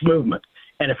peace movement.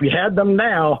 And if you had them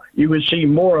now, you would see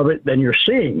more of it than you're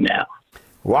seeing now.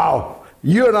 Wow.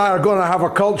 You and I are going to have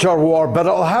a culture war, but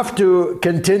it'll have to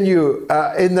continue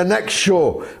in the next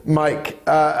show, Mike.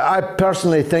 I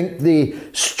personally think the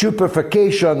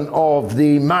stupefaction of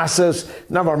the masses,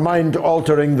 never mind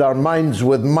altering their minds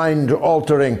with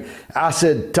mind-altering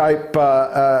acid-type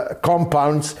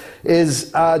compounds,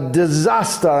 is a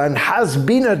disaster and has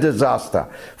been a disaster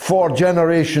for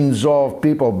generations of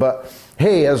people. But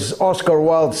hey, as Oscar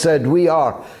Wilde said, we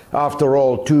are, after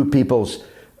all, two peoples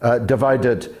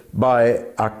divided by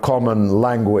a common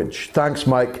language. Thanks,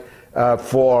 Mike,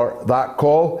 for that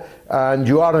call. And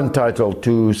you are entitled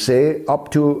to say,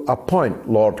 up to a point,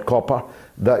 Lord Copper,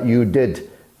 that you did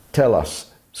tell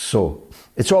us so.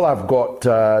 It's all I've got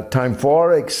time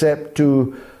for, except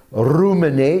to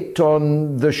ruminate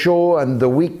on the show and the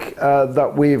week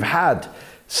that we've had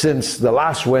since the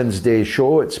last Wednesday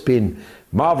show. It's been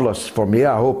marvelous for me.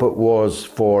 I hope it was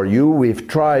for you. We've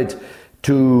tried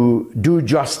to do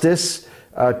justice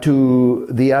to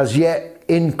the as yet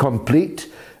incomplete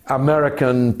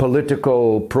American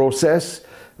political process,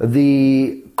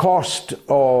 the cost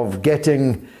of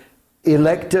getting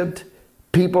elected,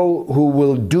 people who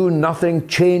will do nothing,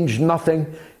 change nothing,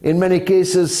 in many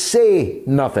cases say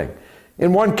nothing.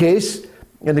 In one case,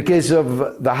 in the case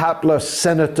of the hapless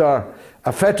Senator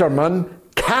Fetterman,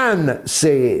 can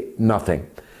say nothing.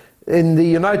 In the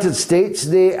United States,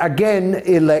 they again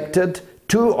elected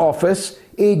to office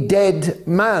a dead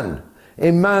man,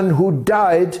 a man who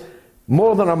died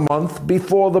more than a month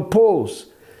before the polls.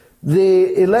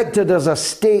 They elected as a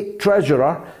state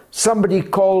treasurer somebody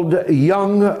called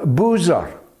Young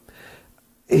Boozer.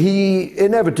 He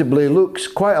inevitably looks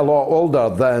quite a lot older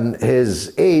than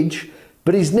his age,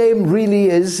 but his name really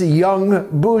is Young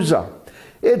Boozer.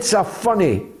 It's a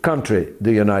funny country,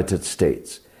 the United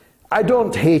States. I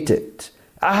don't hate it.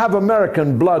 I have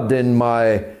American blood in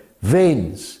my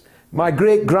veins. My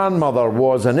great-grandmother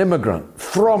was an immigrant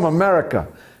from America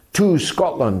to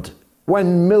Scotland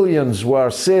when millions were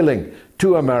sailing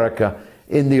to America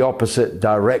in the opposite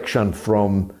direction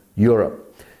from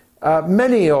Europe.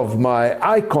 Many of my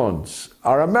icons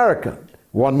are American.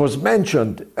 One was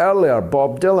mentioned earlier,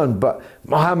 Bob Dylan, but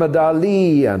Muhammad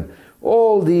Ali and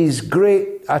all these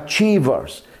great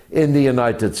achievers in the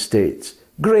United States,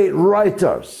 great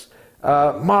writers.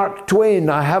 Mark Twain,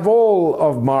 I have all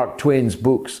of Mark Twain's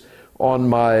books on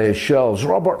my shelves.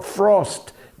 Robert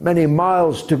Frost, Many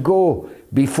Miles to Go,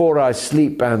 Before I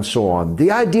Sleep, and so on.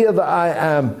 The idea that I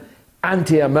am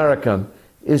anti-American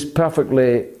is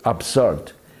perfectly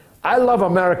absurd. I love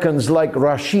Americans like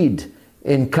Rashid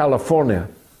in California,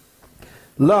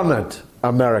 learned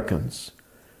Americans,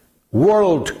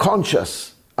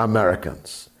 world-conscious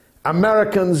Americans,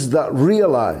 Americans that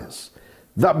realize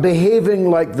that behaving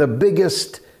like the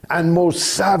biggest and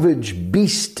most savage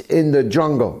beast in the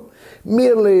jungle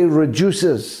merely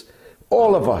reduces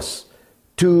all of us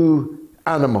to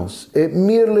animals. It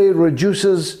merely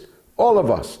reduces all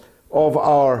of us of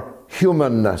our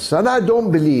humanness. And I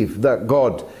don't believe that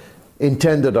God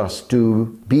intended us to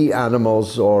be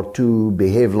animals or to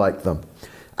behave like them.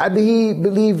 I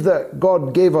believe that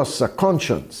God gave us a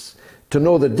conscience to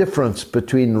know the difference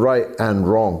between right and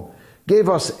wrong, gave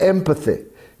us empathy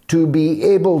to be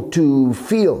able to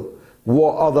feel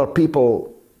what other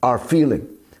people are feeling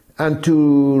and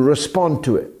to respond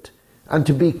to it and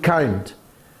to be kind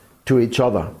to each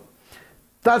other.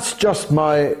 That's just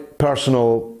my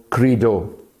personal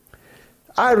credo.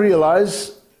 I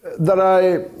realize that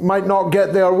I might not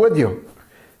get there with you,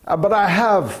 but I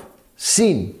have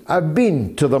seen, I've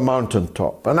been to the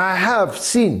mountaintop, and I have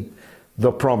seen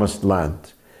the promised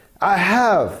land. I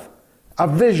have a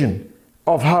vision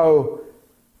of how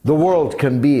the world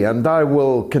can be, and I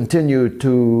will continue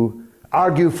to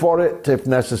argue for it, if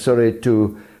necessary,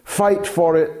 to fight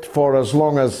for it for as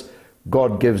long as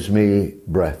God gives me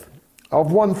breath.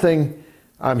 Of one thing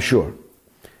I'm sure: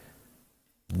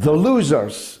 the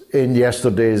losers in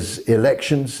yesterday's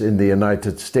elections in the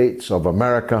United States of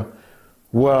America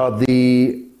were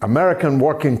the American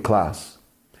working class,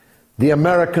 the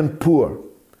American poor,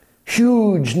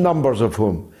 huge numbers of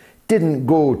whom didn't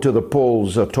go to the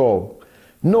polls at all.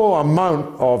 No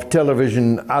amount of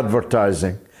television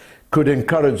advertising could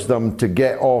encourage them to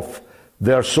get off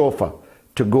their sofa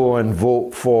to go and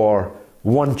vote for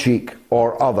one cheek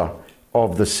or other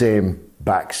of the same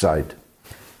backside.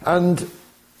 And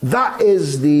that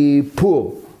is the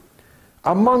pool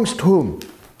amongst whom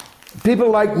people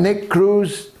like Nick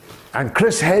Cruz and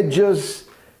Chris Hedges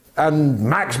and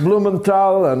Max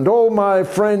Blumenthal and all my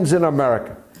friends in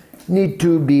America need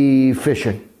to be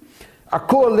fishing. A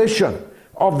coalition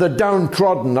of the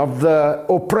downtrodden, of the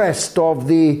oppressed, of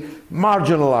the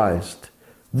marginalized,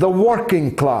 the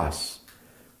working class,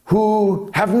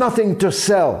 who have nothing to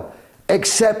sell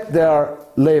except their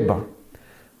labor.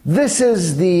 This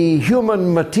is the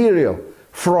human material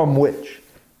from which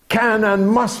can and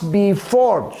must be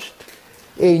forged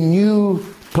a new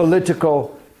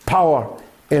political power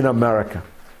in America.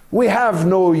 We have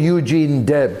no Eugene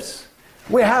Debs.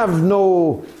 We have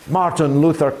no Martin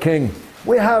Luther King.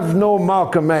 We have no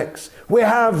Malcolm X. We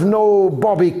have no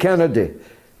Bobby Kennedy.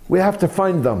 We have to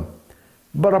find them.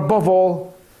 But above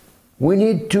all, we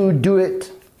need to do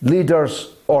it,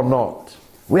 leaders or not.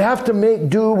 We have to make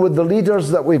do with the leaders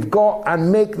that we've got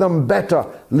and make them better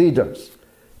leaders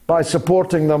by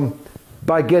supporting them,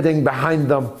 by getting behind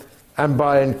them, and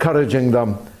by encouraging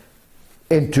them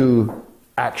into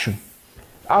action.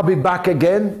 I'll be back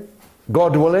again,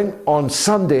 God willing, on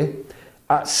Sunday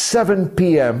at 7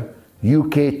 p.m.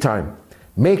 UK time.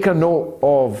 Make a note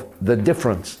of the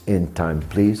difference in time,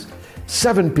 please.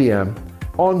 7 p.m.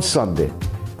 on Sunday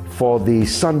for the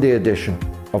Sunday edition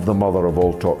of the Mother of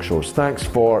All Talk Shows. Thanks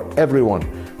for everyone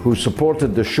who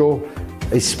supported the show,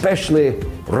 especially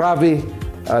Ravi,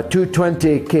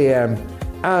 220 KM,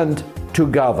 and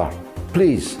Together.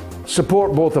 Please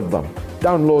support both of them.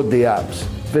 Download the apps.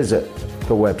 Visit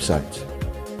the websites.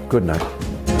 Good night.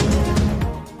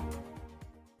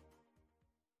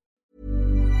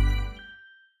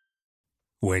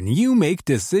 When you make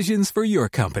decisions for your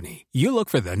company, you look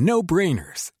for the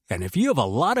no-brainers. And if you have a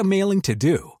lot of mailing to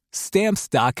do,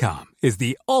 Stamps.com is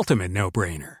the ultimate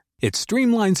no-brainer. It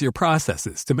streamlines your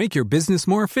processes to make your business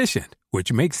more efficient,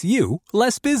 which makes you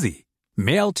less busy.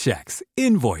 Mail checks,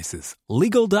 invoices,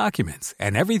 legal documents,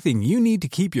 and everything you need to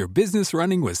keep your business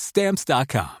running with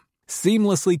Stamps.com.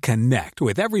 Seamlessly connect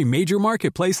with every major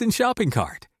marketplace and shopping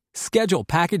cart. Schedule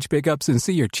package pickups and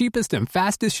see your cheapest and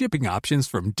fastest shipping options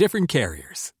from different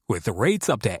carriers, with rates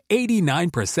up to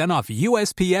 89% off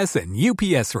USPS and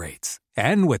UPS rates.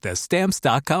 And with the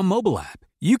Stamps.com mobile app,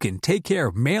 you can take care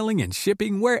of mailing and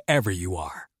shipping wherever you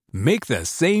are. Make the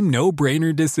same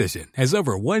no-brainer decision as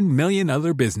over 1 million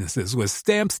other businesses with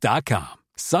Stamps.com.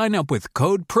 Sign up with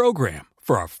code PROGRAM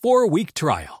for a 4-week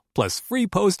trial, plus free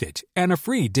postage and a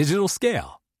free digital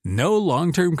scale. No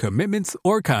long-term commitments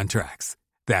or contracts.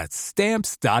 That's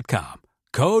Stamps.com.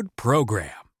 Code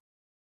PROGRAM.